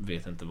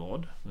 Vet inte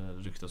vad.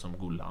 Ryktas om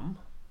Goulam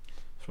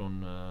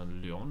från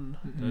Lyon.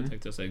 Det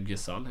tänkte jag säga.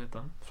 Gesal heter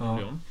han från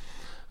Lyon.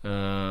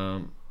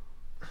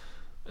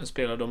 En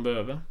spelare de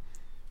behöver.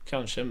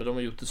 Kanske, men de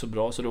har gjort det så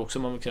bra så det är också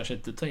man kanske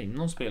inte ta in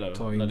någon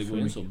spelare när det går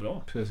in så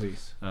bra.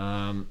 Precis.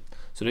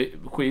 Så det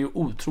sker ju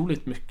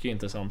otroligt mycket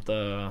intressanta.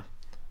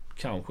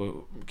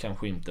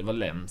 Kanske inte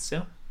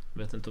Valencia.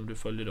 Vet inte om du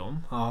följer dem.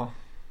 Ja.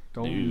 Det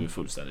är ju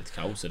fullständigt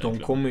kaos i den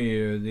klubben. Kommer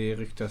ju, det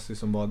ryktas ju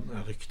som bara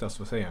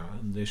vad säger jag?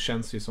 Det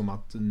känns ju som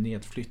att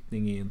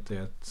nedflyttning är inte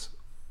ett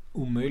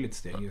omöjligt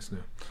steg just nu.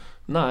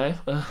 Nej,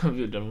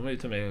 det var ju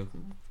till med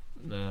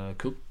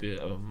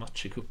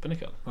match i kuppen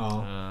ikväll.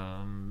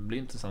 Blir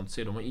intressant att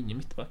se. De har ingen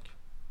mittback.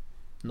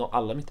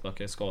 Alla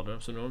mittbackar är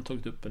skadade, så nu har de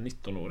tagit upp en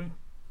 19-åring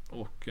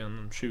och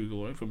en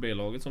 20-åring från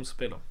B-laget som ska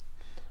spela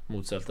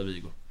mot Celta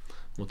Vigo,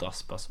 mot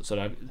Aspas. Så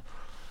där,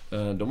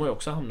 de har ju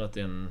också hamnat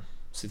i en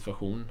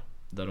situation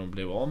där de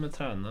blev av med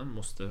tränaren,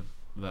 måste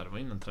värva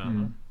in en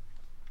tränare.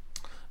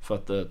 För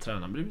att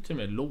tränaren blev till och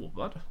med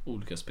lovad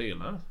olika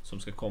spelare som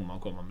ska komma,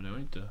 men det har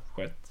inte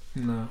skett.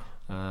 Nej.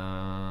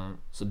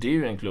 Så det är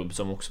ju en klubb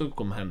som också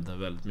kommer hända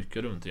väldigt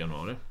mycket runt i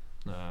januari,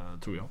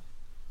 tror jag.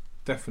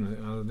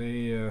 Definitivt.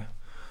 Det är,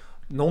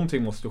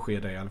 någonting måste ske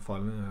där i alla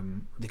fall.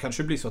 Det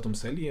kanske blir så att de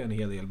säljer en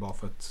hel del bara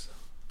för att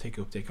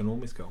täcka upp det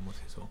ekonomiska, om man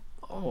säger så.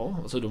 Ja,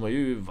 alltså de har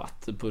ju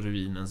varit på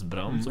ruinens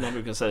brant som man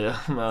brukar säga,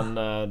 men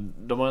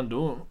de har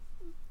ändå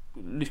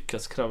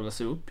lyckats kravla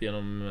sig upp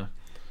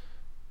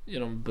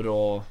genom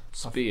bra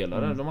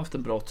spelare. De har haft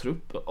en bra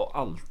trupp och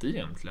alltid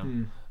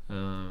egentligen.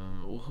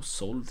 Och har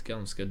sålt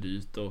ganska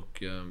dyrt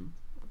och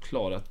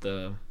klarat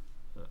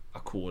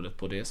ackordet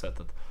på det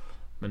sättet.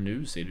 Men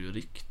nu ser det ju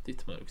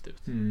riktigt mörkt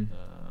ut.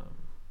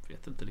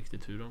 Vet inte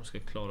riktigt hur de ska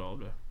klara av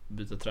det.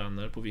 Byta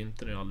tränare på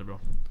vintern är aldrig bra.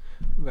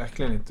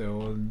 Verkligen inte,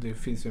 och det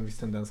finns ju en viss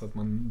tendens att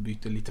man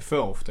byter lite för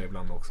ofta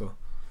ibland också.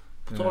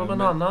 På tal om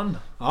en annan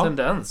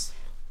tendens.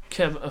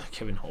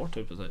 Kevin Hart,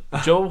 typ,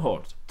 Joe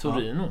Hart,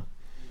 Torino.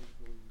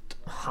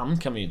 Han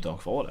kan vi ju inte ha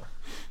kvar det.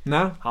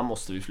 Nej. Han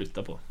måste vi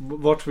flytta på.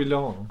 Vart vill du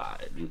ha honom?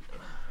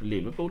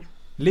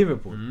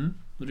 Liverpool.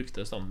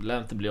 Ryktas om.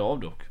 Lär inte bli av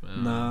dock.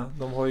 Nej,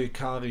 de har ju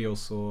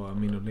Karius och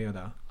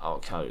Minoleda.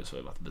 Ja, Karius har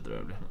ju varit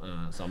bedrövlig.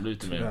 Så han blir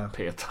lite mer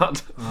petad.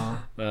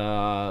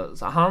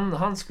 Så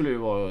han skulle ju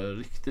vara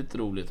riktigt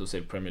roligt att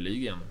se Premier League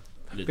igen.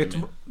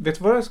 Vet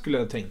du vad jag skulle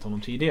ha tänkt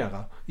honom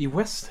tidigare? I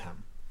West Ham.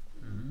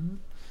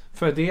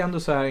 För det är ändå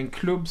så här en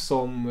klubb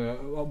som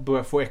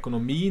börjar få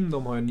ekonomin.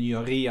 De har en ny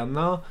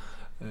arena.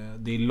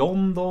 Det är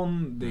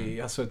London. Det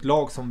är alltså ett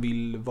lag som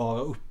vill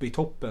vara uppe i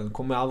toppen.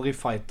 Kommer aldrig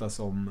fightas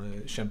om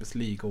Champions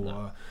League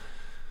och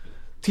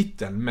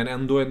titeln. Men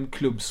ändå en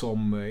klubb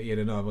som är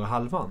den övre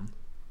halvan.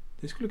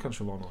 Det skulle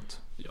kanske vara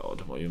något. Ja,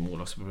 de har ju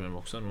målvaktsproblem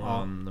också. Nu har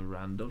han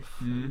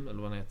Randolph,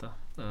 eller vad han heter.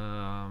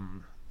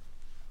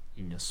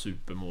 Ingen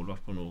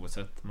supermålvakt på något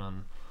sätt,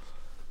 men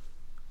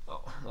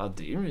ja,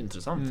 det är ju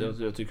intressant.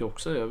 Jag tycker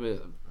också,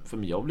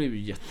 jag blev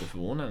ju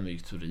jätteförvånad när vi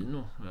gick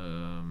Torino.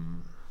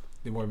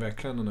 Det var ju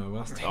verkligen en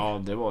överraskning.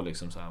 Ja, det var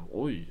liksom så här,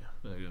 oj,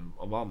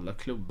 av alla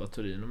klubbar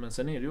Torino. Men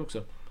sen är det ju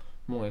också,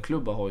 många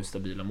klubbar har ju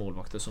stabila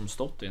målvakter som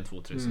stått i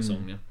 1-2-3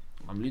 säsonger.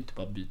 Man vill inte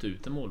bara byta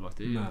ut en målvakt.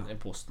 Det är ju en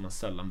post man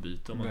sällan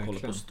byter. Om man kollar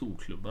på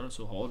storklubbarna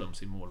så har de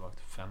sin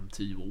målvakt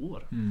 5-10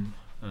 år.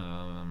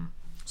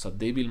 Så att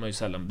det vill man ju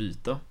sällan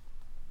byta.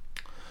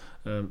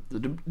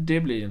 Det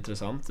blir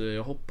intressant.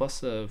 Jag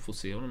hoppas få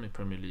se honom i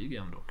Premier League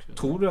igen dock.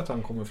 Tror du att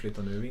han kommer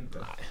flytta nu i vinter?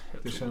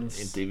 Nej, det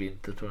känns... inte i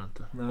vinter tror jag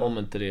inte. Nej. Om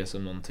inte det är så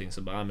någonting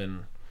så bara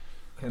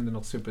händer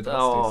något superdrastiskt.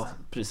 Ja,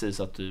 precis,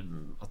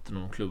 att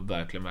någon klubb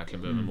verkligen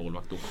behöver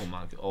målvakt, då kommer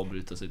han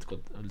avbryta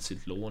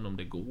sitt lån om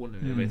det går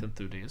nu. Jag vet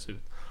inte hur det ser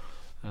ut.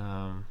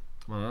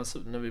 Men alltså,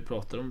 när vi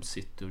pratade om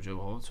City och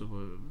Joe Hart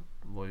så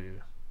var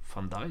ju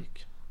Van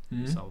Dijk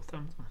i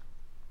Southampton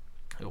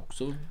är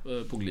också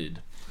på glid.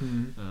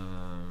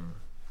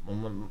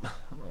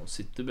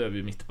 City behöver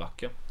ju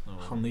mittbacka.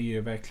 Han är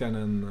ju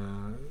verkligen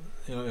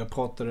jag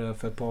pratade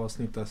för ett par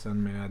avsnitt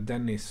sedan med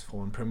Dennis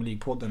från Premier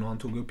League-podden och han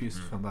tog upp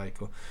just Van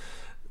Dijk och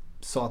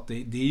sa att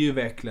det är ju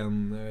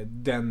verkligen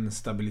den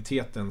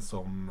stabiliteten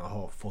som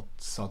har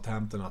fått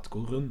Southampton att gå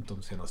runt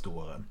de senaste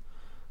åren.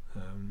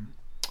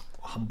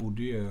 Han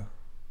borde ju...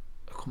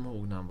 Jag kommer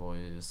ihåg när han var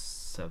i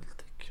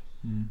Celtic.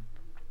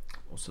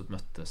 Och så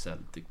mötte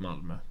Celtic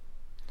Malmö.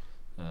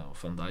 Och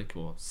Van Dijk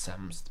var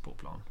sämst på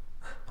plan.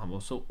 Han var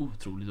så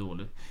otroligt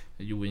dålig.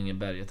 Jo Inge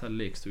Berget hade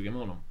lekstuga med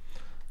honom.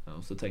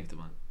 Och så tänkte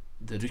man,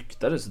 det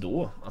ryktades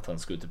då att han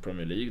skulle till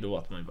Premier League då,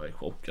 att man var i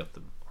chock att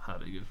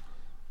herregud.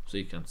 Så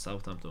gick han till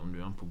Southampton och nu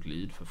är han på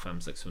glid för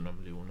 500-600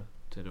 miljoner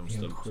till de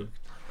större.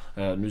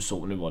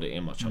 Nu var det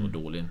en match han var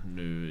dålig.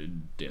 Nu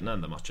det är den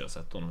enda match jag har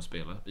sett honom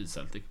spela i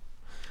Celtic.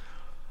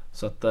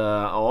 Så att han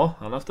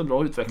har haft en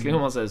bra utveckling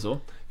om man säger så.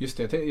 Just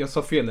det, jag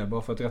sa fel där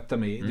bara för att rätta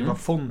mig. Det var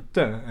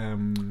Fonte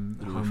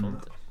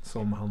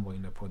som han var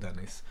inne på,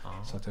 Dennis.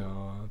 Så att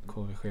jag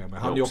korrigerar mig.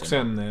 Han är också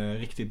en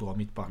riktigt bra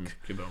mittback.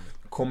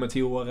 Kommer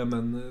till åren,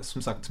 men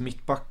som sagt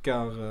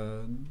mittbackar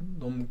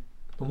de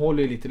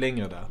håller ju lite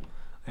längre där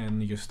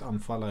än just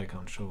anfallare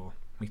kanske och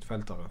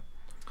mittfältare.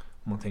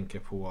 Om man tänker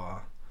på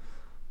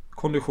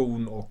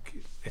kondition och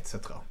etc.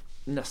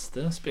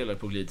 Nästa spelare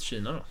på glid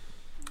Kina då?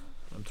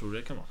 Vem tror du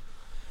det kan vara?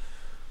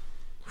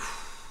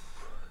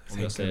 Om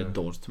jag säger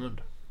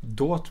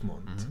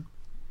Dortmund.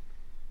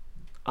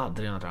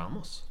 Adrian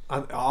Ramos.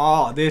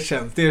 Ja, det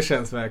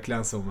känns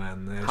verkligen som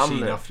en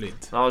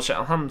Kina-flytt. Ja,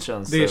 han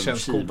känns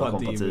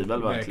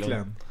Chiba-kompatibel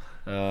verkligen.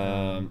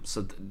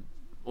 Så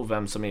och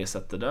vem som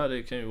ersätter där,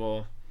 det kan ju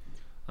vara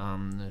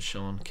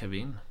Sean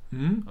Kevin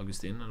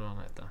Augustin eller vad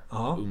han heter.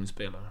 Ung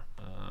spelare.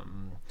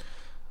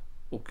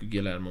 Och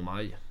Guillermo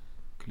May.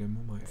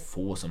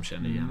 Få som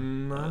känner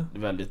igen.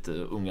 Väldigt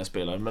unga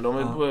spelare. Men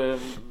de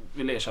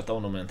vill ersätta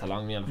honom med en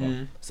talang i alla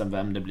fall. Sen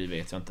vem det blir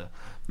vet jag inte.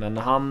 Men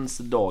hans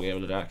dag är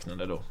väl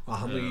räknade då.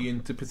 Han är ju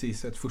inte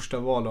precis ett första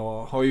val och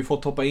har ju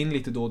fått hoppa in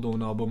lite då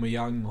när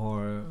Aubameyang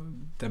har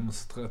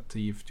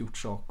demonstrativt gjort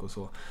sak och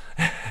så.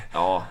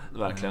 Ja,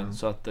 verkligen.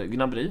 Så att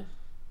Gnabry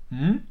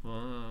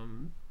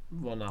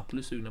var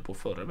Napoli sugna på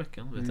förra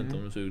veckan. Vet inte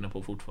om de är sugna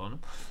på fortfarande.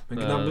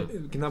 Men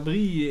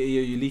Gnabry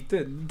är ju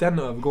lite... Den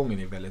övergången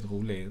är väldigt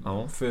rolig.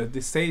 Ja. För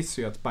det sägs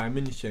ju att Bayern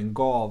München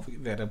gav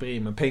Werder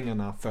Bremen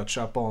pengarna för att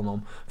köpa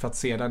honom. För att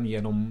sedan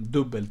ge dem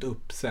dubbelt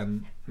upp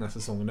sen när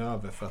säsongen är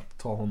över för att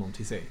ta honom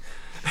till sig.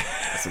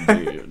 Alltså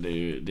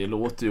det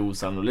låter ju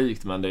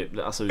osannolikt, men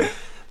det... Alltså,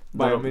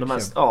 Bayern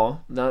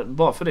München.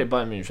 Bara för det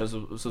Bayern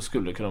München så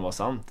skulle det kunna vara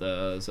sant.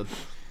 Så att,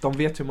 de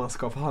vet hur man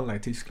ska förhandla i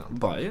Tyskland.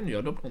 Bayern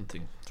gör de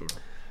någonting, tror du?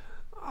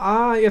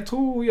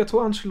 Jag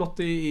tror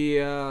Ancelotti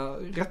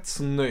är rätt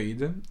så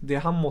nöjd. Det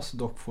han måste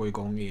dock få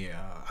igång är...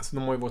 Alltså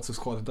de har ju varit så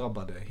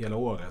skadedrabbade hela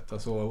året.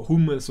 Alltså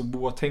Hummels och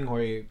Boateng har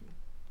ju...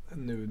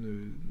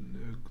 Nu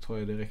tror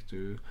jag direkt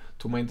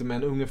tog man inte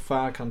med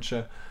ungefär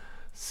kanske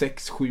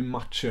 6-7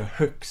 matcher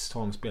högst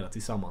har de spelat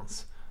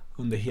tillsammans.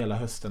 Under hela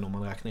hösten om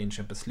man räknar in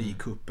Champions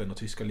League-cupen och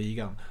tyska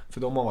ligan.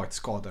 För de har varit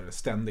skadade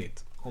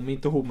ständigt. Om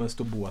inte Hummels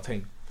och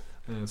Boateng.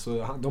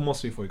 Så de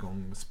måste ju få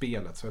igång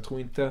spelet. Så jag tror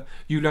inte...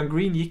 Julian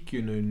Green gick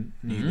ju nu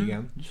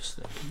nyligen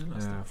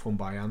från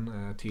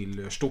Bayern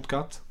till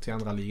Stuttgart, till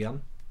andra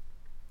ligan.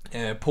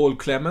 Paul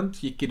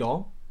Clement gick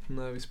idag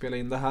när vi spelade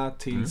in det här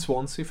till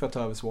Swansea för att ta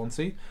över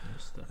Swansea.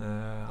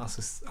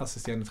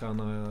 Assisterande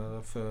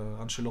tränare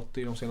för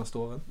Ancelotti de senaste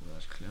åren.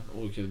 Verkligen.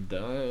 Och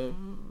där,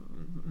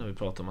 när vi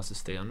pratar om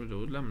assisterande,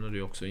 då lämnade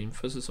ju också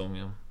inför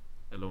säsongen,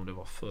 eller om det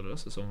var förra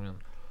säsongen,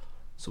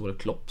 så var det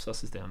Klopps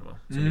assistent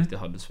som gick till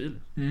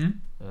Huddersfield.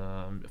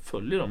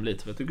 Följer dem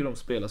lite för jag tycker de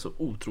spelar så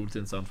otroligt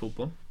intressant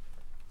fotboll.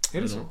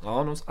 Är det så?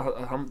 Ja,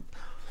 han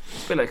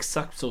spelar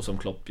exakt så som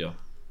Klopp gör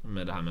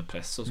med det här med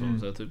press och så.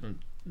 Så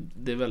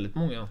det är väldigt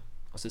många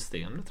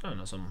assisterande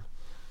tränare som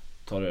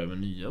tar över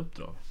nya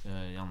uppdrag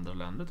i andra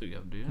länder tycker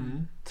jag. Det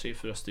är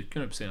 3-4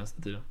 stycken nu på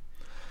senaste tiden.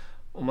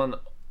 Om man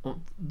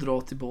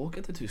drar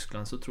tillbaka till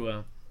Tyskland så tror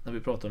jag, när vi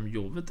pratar om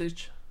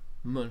Jovetic,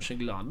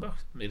 Mönchengladbach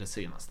är det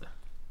senaste.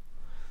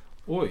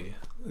 Oj,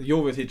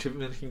 Jovetic och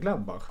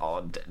Mönchengladbach.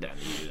 Ja,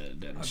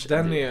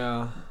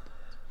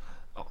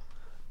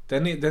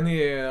 den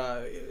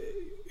är...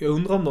 Jag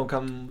undrar om de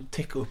kan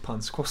täcka upp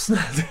hans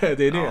kostnader. Det är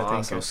det jag tänker.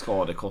 Alltså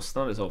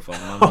skadekostnad i så fall.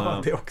 Men,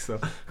 ja, det också.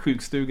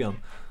 Sjukstugan.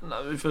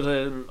 Nej,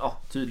 för,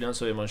 tydligen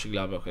så är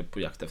Mönchengladbach på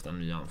jakt efter en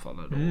ny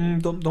anfallare.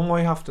 De har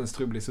ju haft en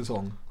strulig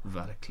säsong.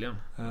 Verkligen.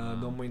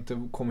 De har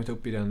inte kommit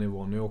upp i den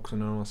nivån. Nu också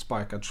när de har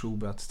sparkat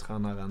Schubert,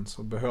 tränaren,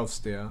 så behövs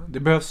det. Det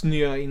behövs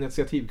nya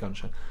initiativ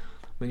kanske.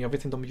 Men jag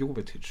vet inte om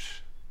Jovetic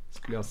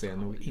skulle jag säga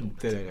nog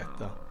inte det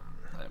rätta.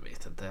 Jag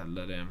vet inte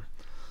heller.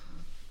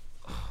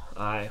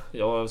 Nej,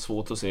 jag har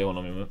svårt att se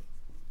honom i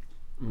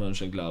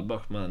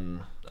Mönchengladbach,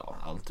 men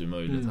allt är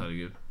möjligt,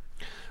 herregud.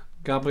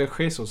 Gabriel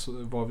Jesus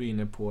var vi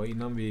inne på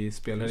innan vi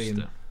spelade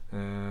in.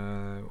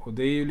 Och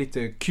det är ju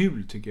lite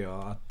kul tycker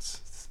jag, att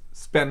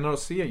spännande att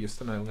se just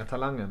den här unga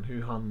talangen,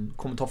 hur han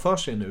kommer ta för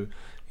sig nu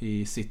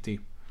i City.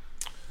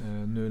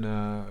 Nu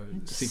när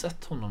inte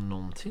sett honom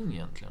någonting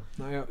egentligen.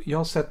 Nej, jag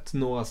har sett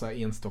några så här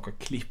enstaka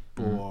klipp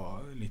och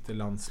lite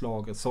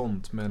landslag och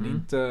sånt, men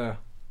inte,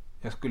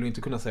 jag skulle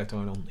inte kunna säga att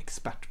jag är någon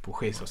expert på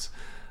Jesus.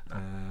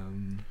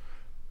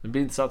 Det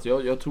blir intressant.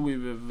 Jag tror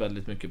ju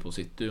väldigt mycket på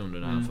City under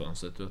det här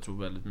fönstret. Jag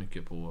tror väldigt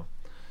mycket på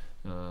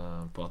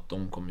att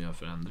de kommer göra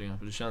förändringar.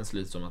 För det känns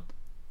lite som att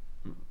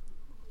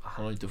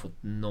han har inte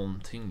fått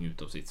någonting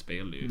ut av sitt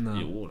spel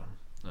i år.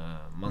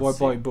 Var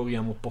bara i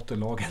början mot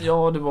bottenlagen.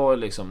 Ja, det var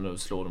liksom nu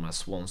slår de här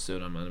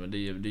Swansea, men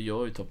det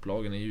gör ju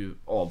topplagen är ju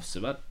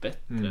avsevärt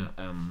bättre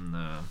än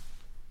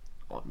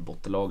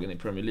bottenlagen i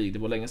Premier League. Det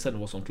var länge sedan det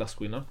var som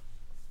klasskillnad.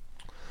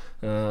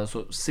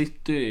 Så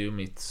City är ju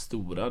mitt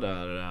stora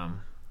där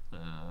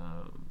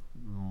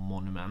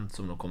monument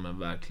som de kommer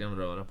verkligen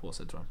röra på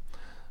sig, tror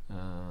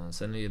jag.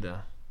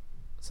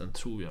 Sen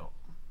tror jag,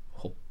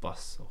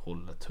 hoppas och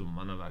håller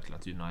tummarna verkligen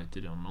att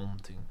United gör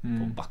någonting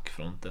på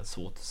backfronten.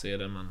 Svårt att se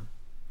det, men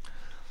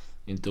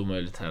inte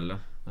omöjligt heller.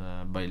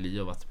 Bailey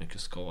har varit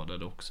mycket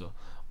skadad också.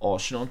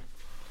 Arsenal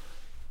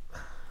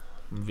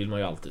vill man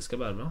ju alltid ska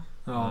värva.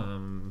 Ja.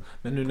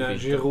 Men nu när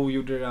Giroud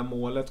gjorde det där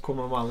målet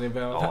kommer de aldrig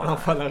han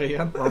faller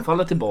igen. Han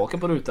faller tillbaka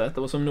på ruta 1.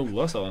 Det var som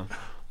Noah sa.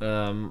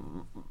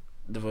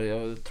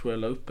 Jag tror jag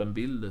la upp en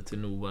bild till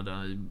Noah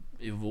där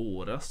i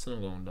våras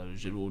någon gång, där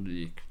Giroud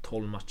gick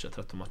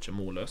 13 matcher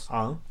mållös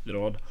i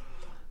rad.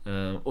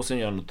 Och sen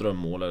gör han ett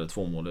drömmål eller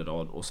 2 mål i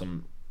rad, och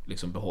sen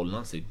liksom behåller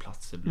han sin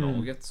plats i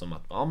laget som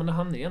att men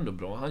han är ändå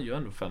bra, han gör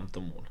ändå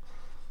 15 mål.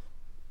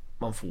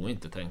 Man får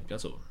inte tänka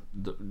så.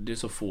 Det är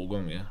så få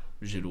gånger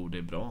Giroud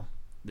är bra.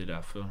 Det är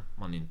därför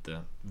man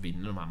inte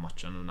vinner de här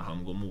matcherna när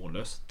han går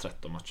mållös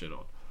 13 matcher i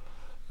rad.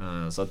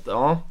 Så att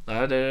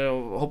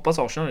hoppas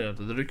Arsenal.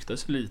 Det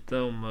ryktas lite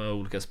om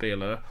olika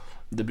spelare.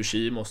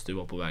 Debussy måste ju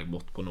vara på väg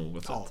bort på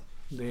något sätt.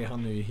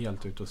 Han är ju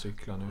helt ute och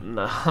cyklar nu.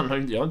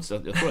 Nej, jag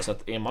tror jag har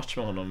sett en match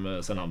med honom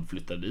sen han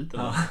flyttade dit.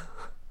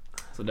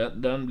 Så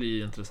den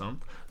blir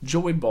intressant.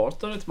 Joey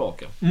Barton är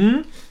tillbaka.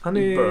 Han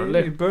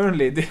är i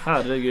Burnley.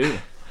 Herregud.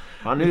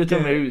 Han är ju till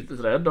och med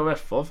utredd av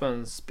FA för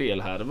en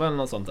spelhärva eller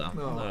något sånt där.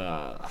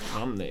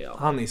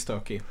 Han är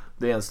stökig.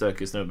 Det är en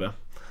stökig snubbe.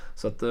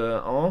 Så att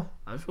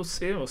vi får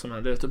se vad som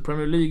händer.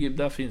 Premier League,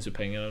 där finns ju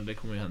pengar och det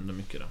kommer ju hända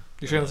mycket där.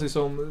 Det känns ju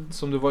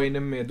som du var inne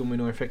med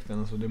dominoeffekten.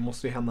 Alltså det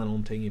måste ju hända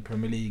någonting i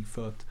Premier League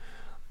för att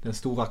den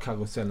stora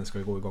karusellen ska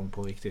gå igång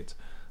på riktigt.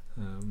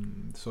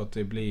 Så att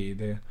det blir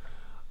det.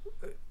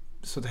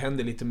 Så det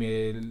händer lite mer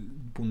i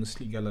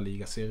Bundesliga, La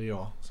Liga, Serie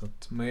A. Så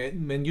att,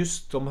 men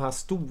just de här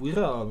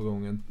stora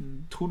övergången,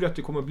 tror du att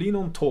det kommer bli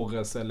någon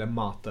Torres eller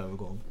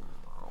Mata-övergång?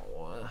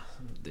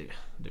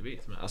 Det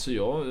vet man. Alltså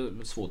jag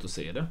har svårt att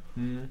se det.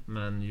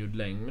 Men ju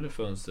längre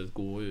fönstret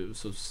går ju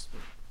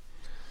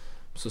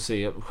så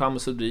ser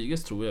James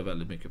Rodriguez tror jag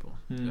väldigt mycket på.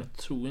 Jag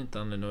tror inte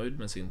han är nöjd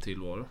med sin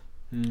tillvaro.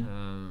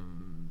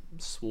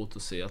 Svårt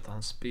att se att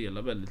han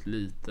spelar väldigt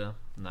lite.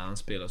 När han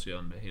spelar så gör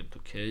han det helt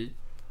okej.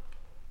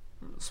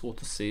 Svårt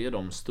att se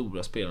de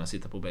stora spelarna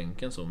sitta på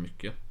bänken så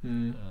mycket.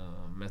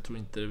 Men jag tror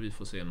inte vi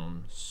får se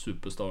någon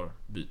superstar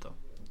byta,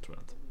 tror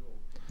jag inte.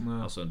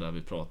 Nej. Alltså där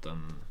vi pratar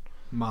en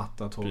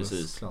Mata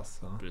Torres klass.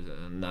 Ja.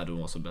 När de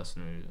var så bäst,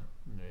 nu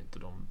är inte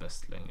de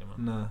bäst längre.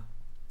 Nej.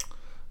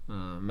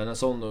 Men en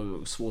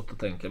sån, svårt att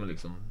tänka mig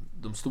liksom.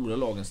 De stora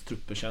lagens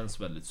trupper känns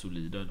väldigt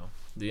solida idag.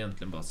 Det är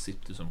egentligen bara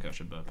City som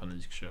kanske börjar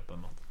panikköpa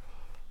något.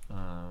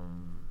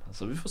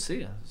 Alltså vi får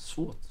se.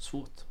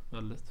 Svårt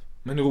väldigt.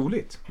 Men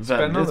roligt.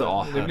 Spännande.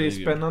 Väldigt, det blir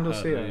spännande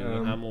att se.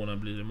 Den här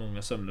månaden blir det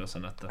många sömnlösa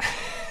nätter.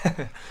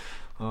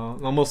 Ja,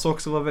 man måste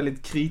också vara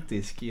väldigt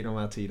kritisk i de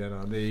här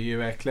tiderna. Det är ju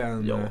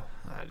verkligen... Ja,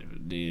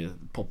 det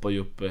poppar ju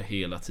upp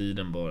hela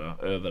tiden bara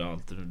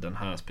överallt. Den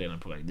här spelaren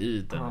på väg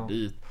dit, den är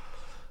dit.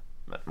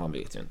 Men man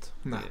vet ju inte.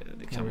 Nej,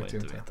 det kan man inte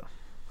veta.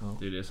 Ja.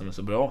 Det är det som är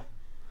så bra.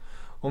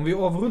 Om vi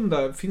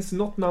avrundar, finns det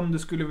något namn du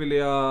skulle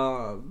vilja...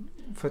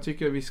 För jag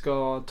tycker vi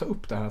ska ta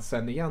upp det här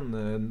sen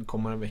igen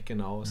kommande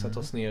veckorna och sätta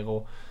oss ner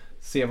och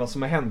se vad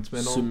som har hänt.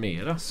 Men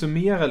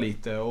summera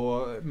lite.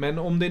 Men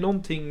om det är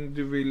någonting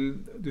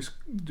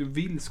du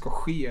vill ska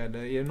ske, är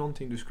det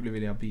någonting du skulle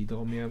vilja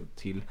bidra med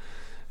till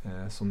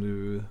som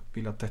du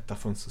vill att detta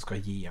fönster ska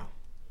ge?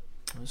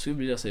 Jag skulle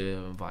vilja se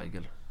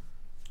Weigl.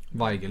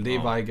 Det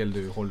är Weigl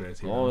du håller dig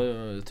till. Ja,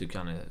 jag tycker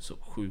han är så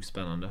sjukt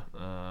spännande.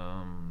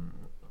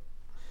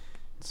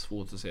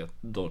 Svårt att se att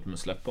Dortmund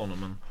släpper honom,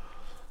 men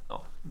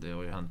ja, det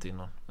har ju hänt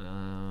innan.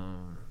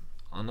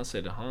 Annars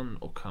är det han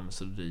och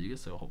James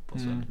Rodriguez jag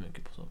hoppas väldigt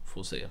mycket på att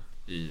få se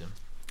i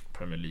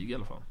Premier League i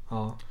alla fall.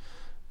 Ja.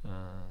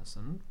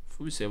 Sen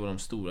får vi se vad de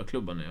stora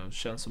klubbarna är. Det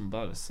känns som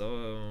Barca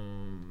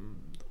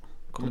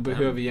de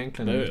behöver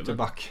egentligen en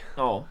ytterback.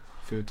 Ja.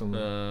 Förutom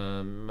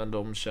men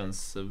de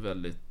känns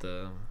väldigt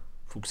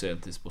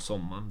fokuserade på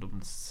sommaren.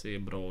 De ser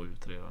bra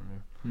ut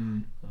redan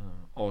nu.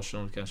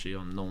 Arsenal kanske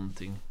gör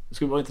någonting. Det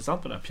skulle vara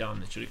intressant med det här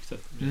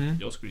Pjanic-ryktet.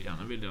 Jag skulle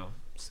gärna vilja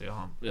se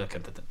han. Jag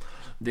kan inte.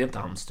 Det är inte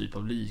hans typ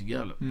av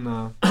liga eller?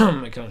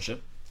 Men kanske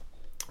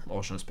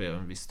Arsenal spelar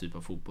en viss typ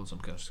av fotboll som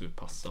kanske skulle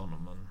passa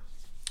honom, men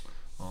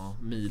ja,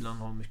 Milan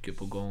har mycket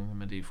på gång,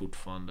 men det är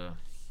fortfarande,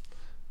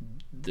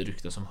 det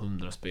ryktas om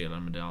 100 spelare,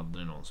 men det är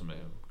aldrig någon som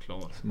är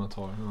klar. Som man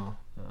tar, ja.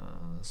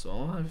 Så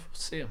ja, vi får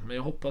se. Men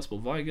jag hoppas på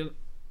Weigl.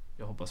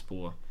 Jag hoppas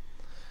på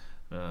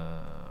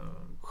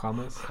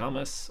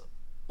James.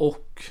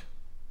 Och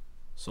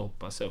så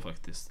hoppas jag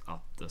faktiskt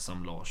att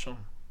Sam Larsson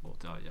går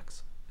till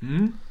Ajax.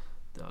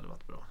 Det hade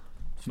varit bra.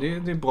 Det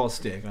är bra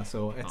steg,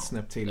 alltså ett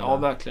snäpp till. Ja,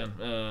 verkligen.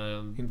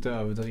 Inte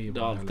överdrivet.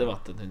 Det har alltid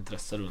varit ett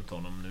intresse runt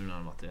honom nu när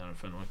han varit i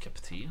RFN och var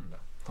kapten där.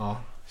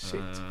 Ja,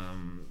 shit.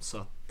 Så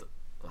att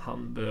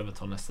han behöver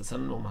ta nästa.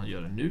 Sen om han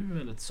gör det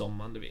nu eller till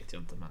sommaren, det vet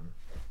jag inte, men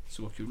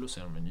så kul att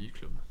se honom i en ny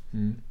klubb.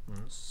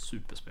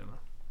 Superspelare.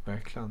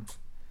 Verkligen.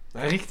 Det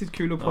är riktigt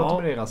kul att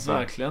prata med er alltså.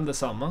 Verkligen,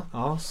 detsamma.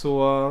 Ja,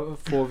 så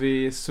får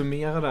vi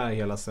summera det här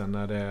hela sen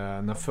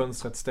när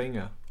fönstret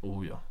stänger.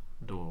 Oh ja,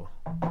 då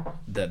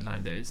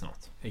deadline day snart.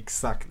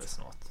 Exakt. Det är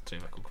snart 3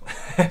 veckor kvar.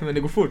 Men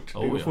det går fort.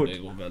 Det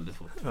går väldigt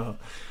fort. Ja.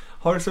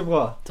 Ha det så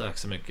bra. Tack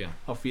så mycket.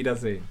 Auf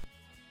Wiedersehen.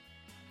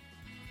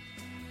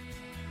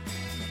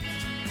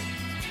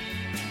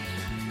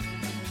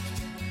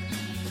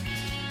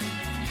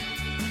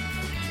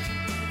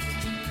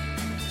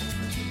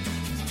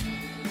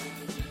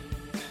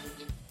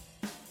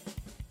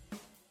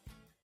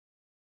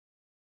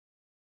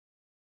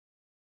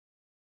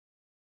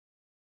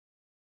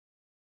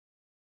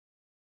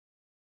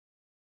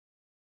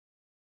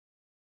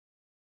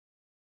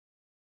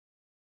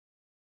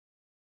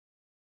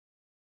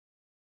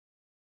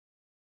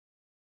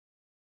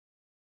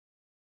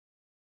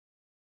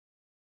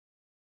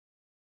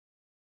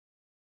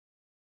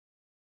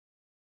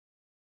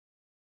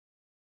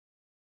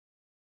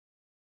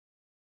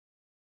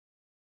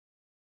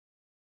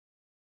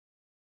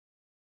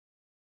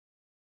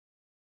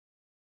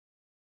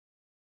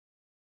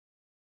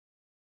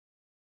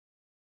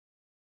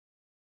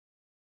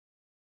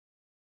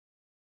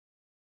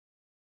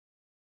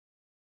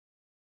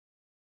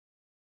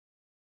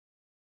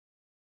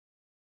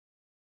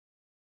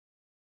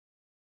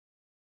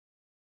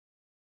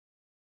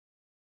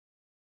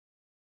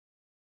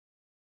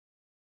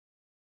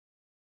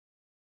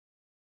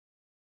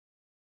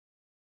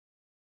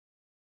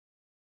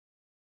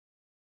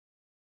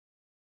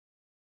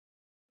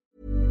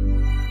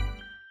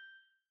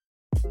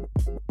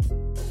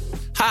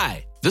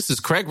 Hi, this is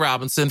Craig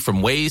Robinson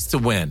from Ways to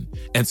Win,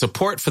 and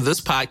support for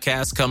this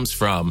podcast comes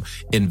from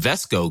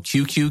Invesco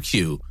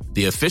QQQ,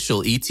 the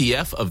official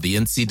ETF of the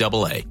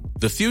NCAA.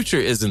 The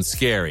future isn't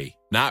scary.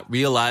 Not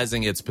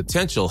realizing its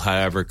potential,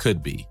 however,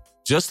 could be.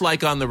 Just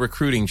like on the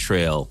recruiting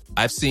trail,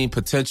 I've seen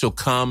potential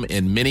come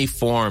in many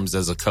forms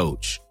as a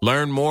coach.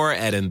 Learn more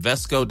at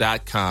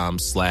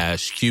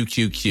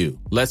Invesco.com/QQQ.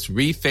 Let's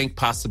rethink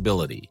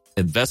possibility.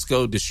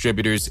 Invesco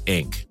Distributors,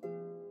 Inc.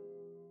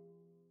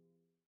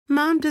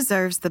 Mom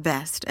deserves the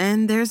best,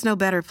 and there's no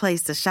better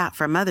place to shop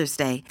for Mother's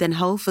Day than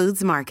Whole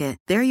Foods Market.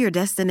 They're your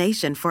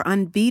destination for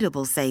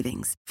unbeatable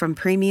savings, from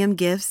premium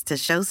gifts to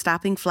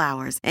show-stopping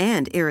flowers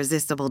and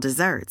irresistible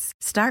desserts.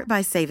 Start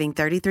by saving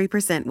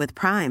 33% with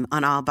Prime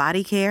on all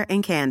body care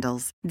and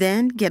candles.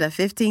 Then get a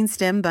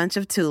 15-stem bunch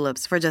of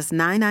tulips for just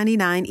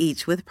 $9.99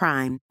 each with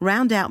Prime.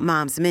 Round out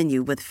Mom's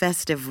menu with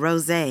festive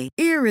rosé,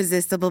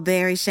 irresistible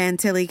berry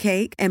chantilly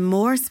cake, and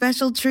more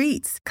special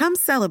treats. Come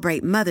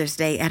celebrate Mother's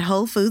Day at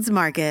Whole Foods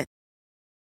Market.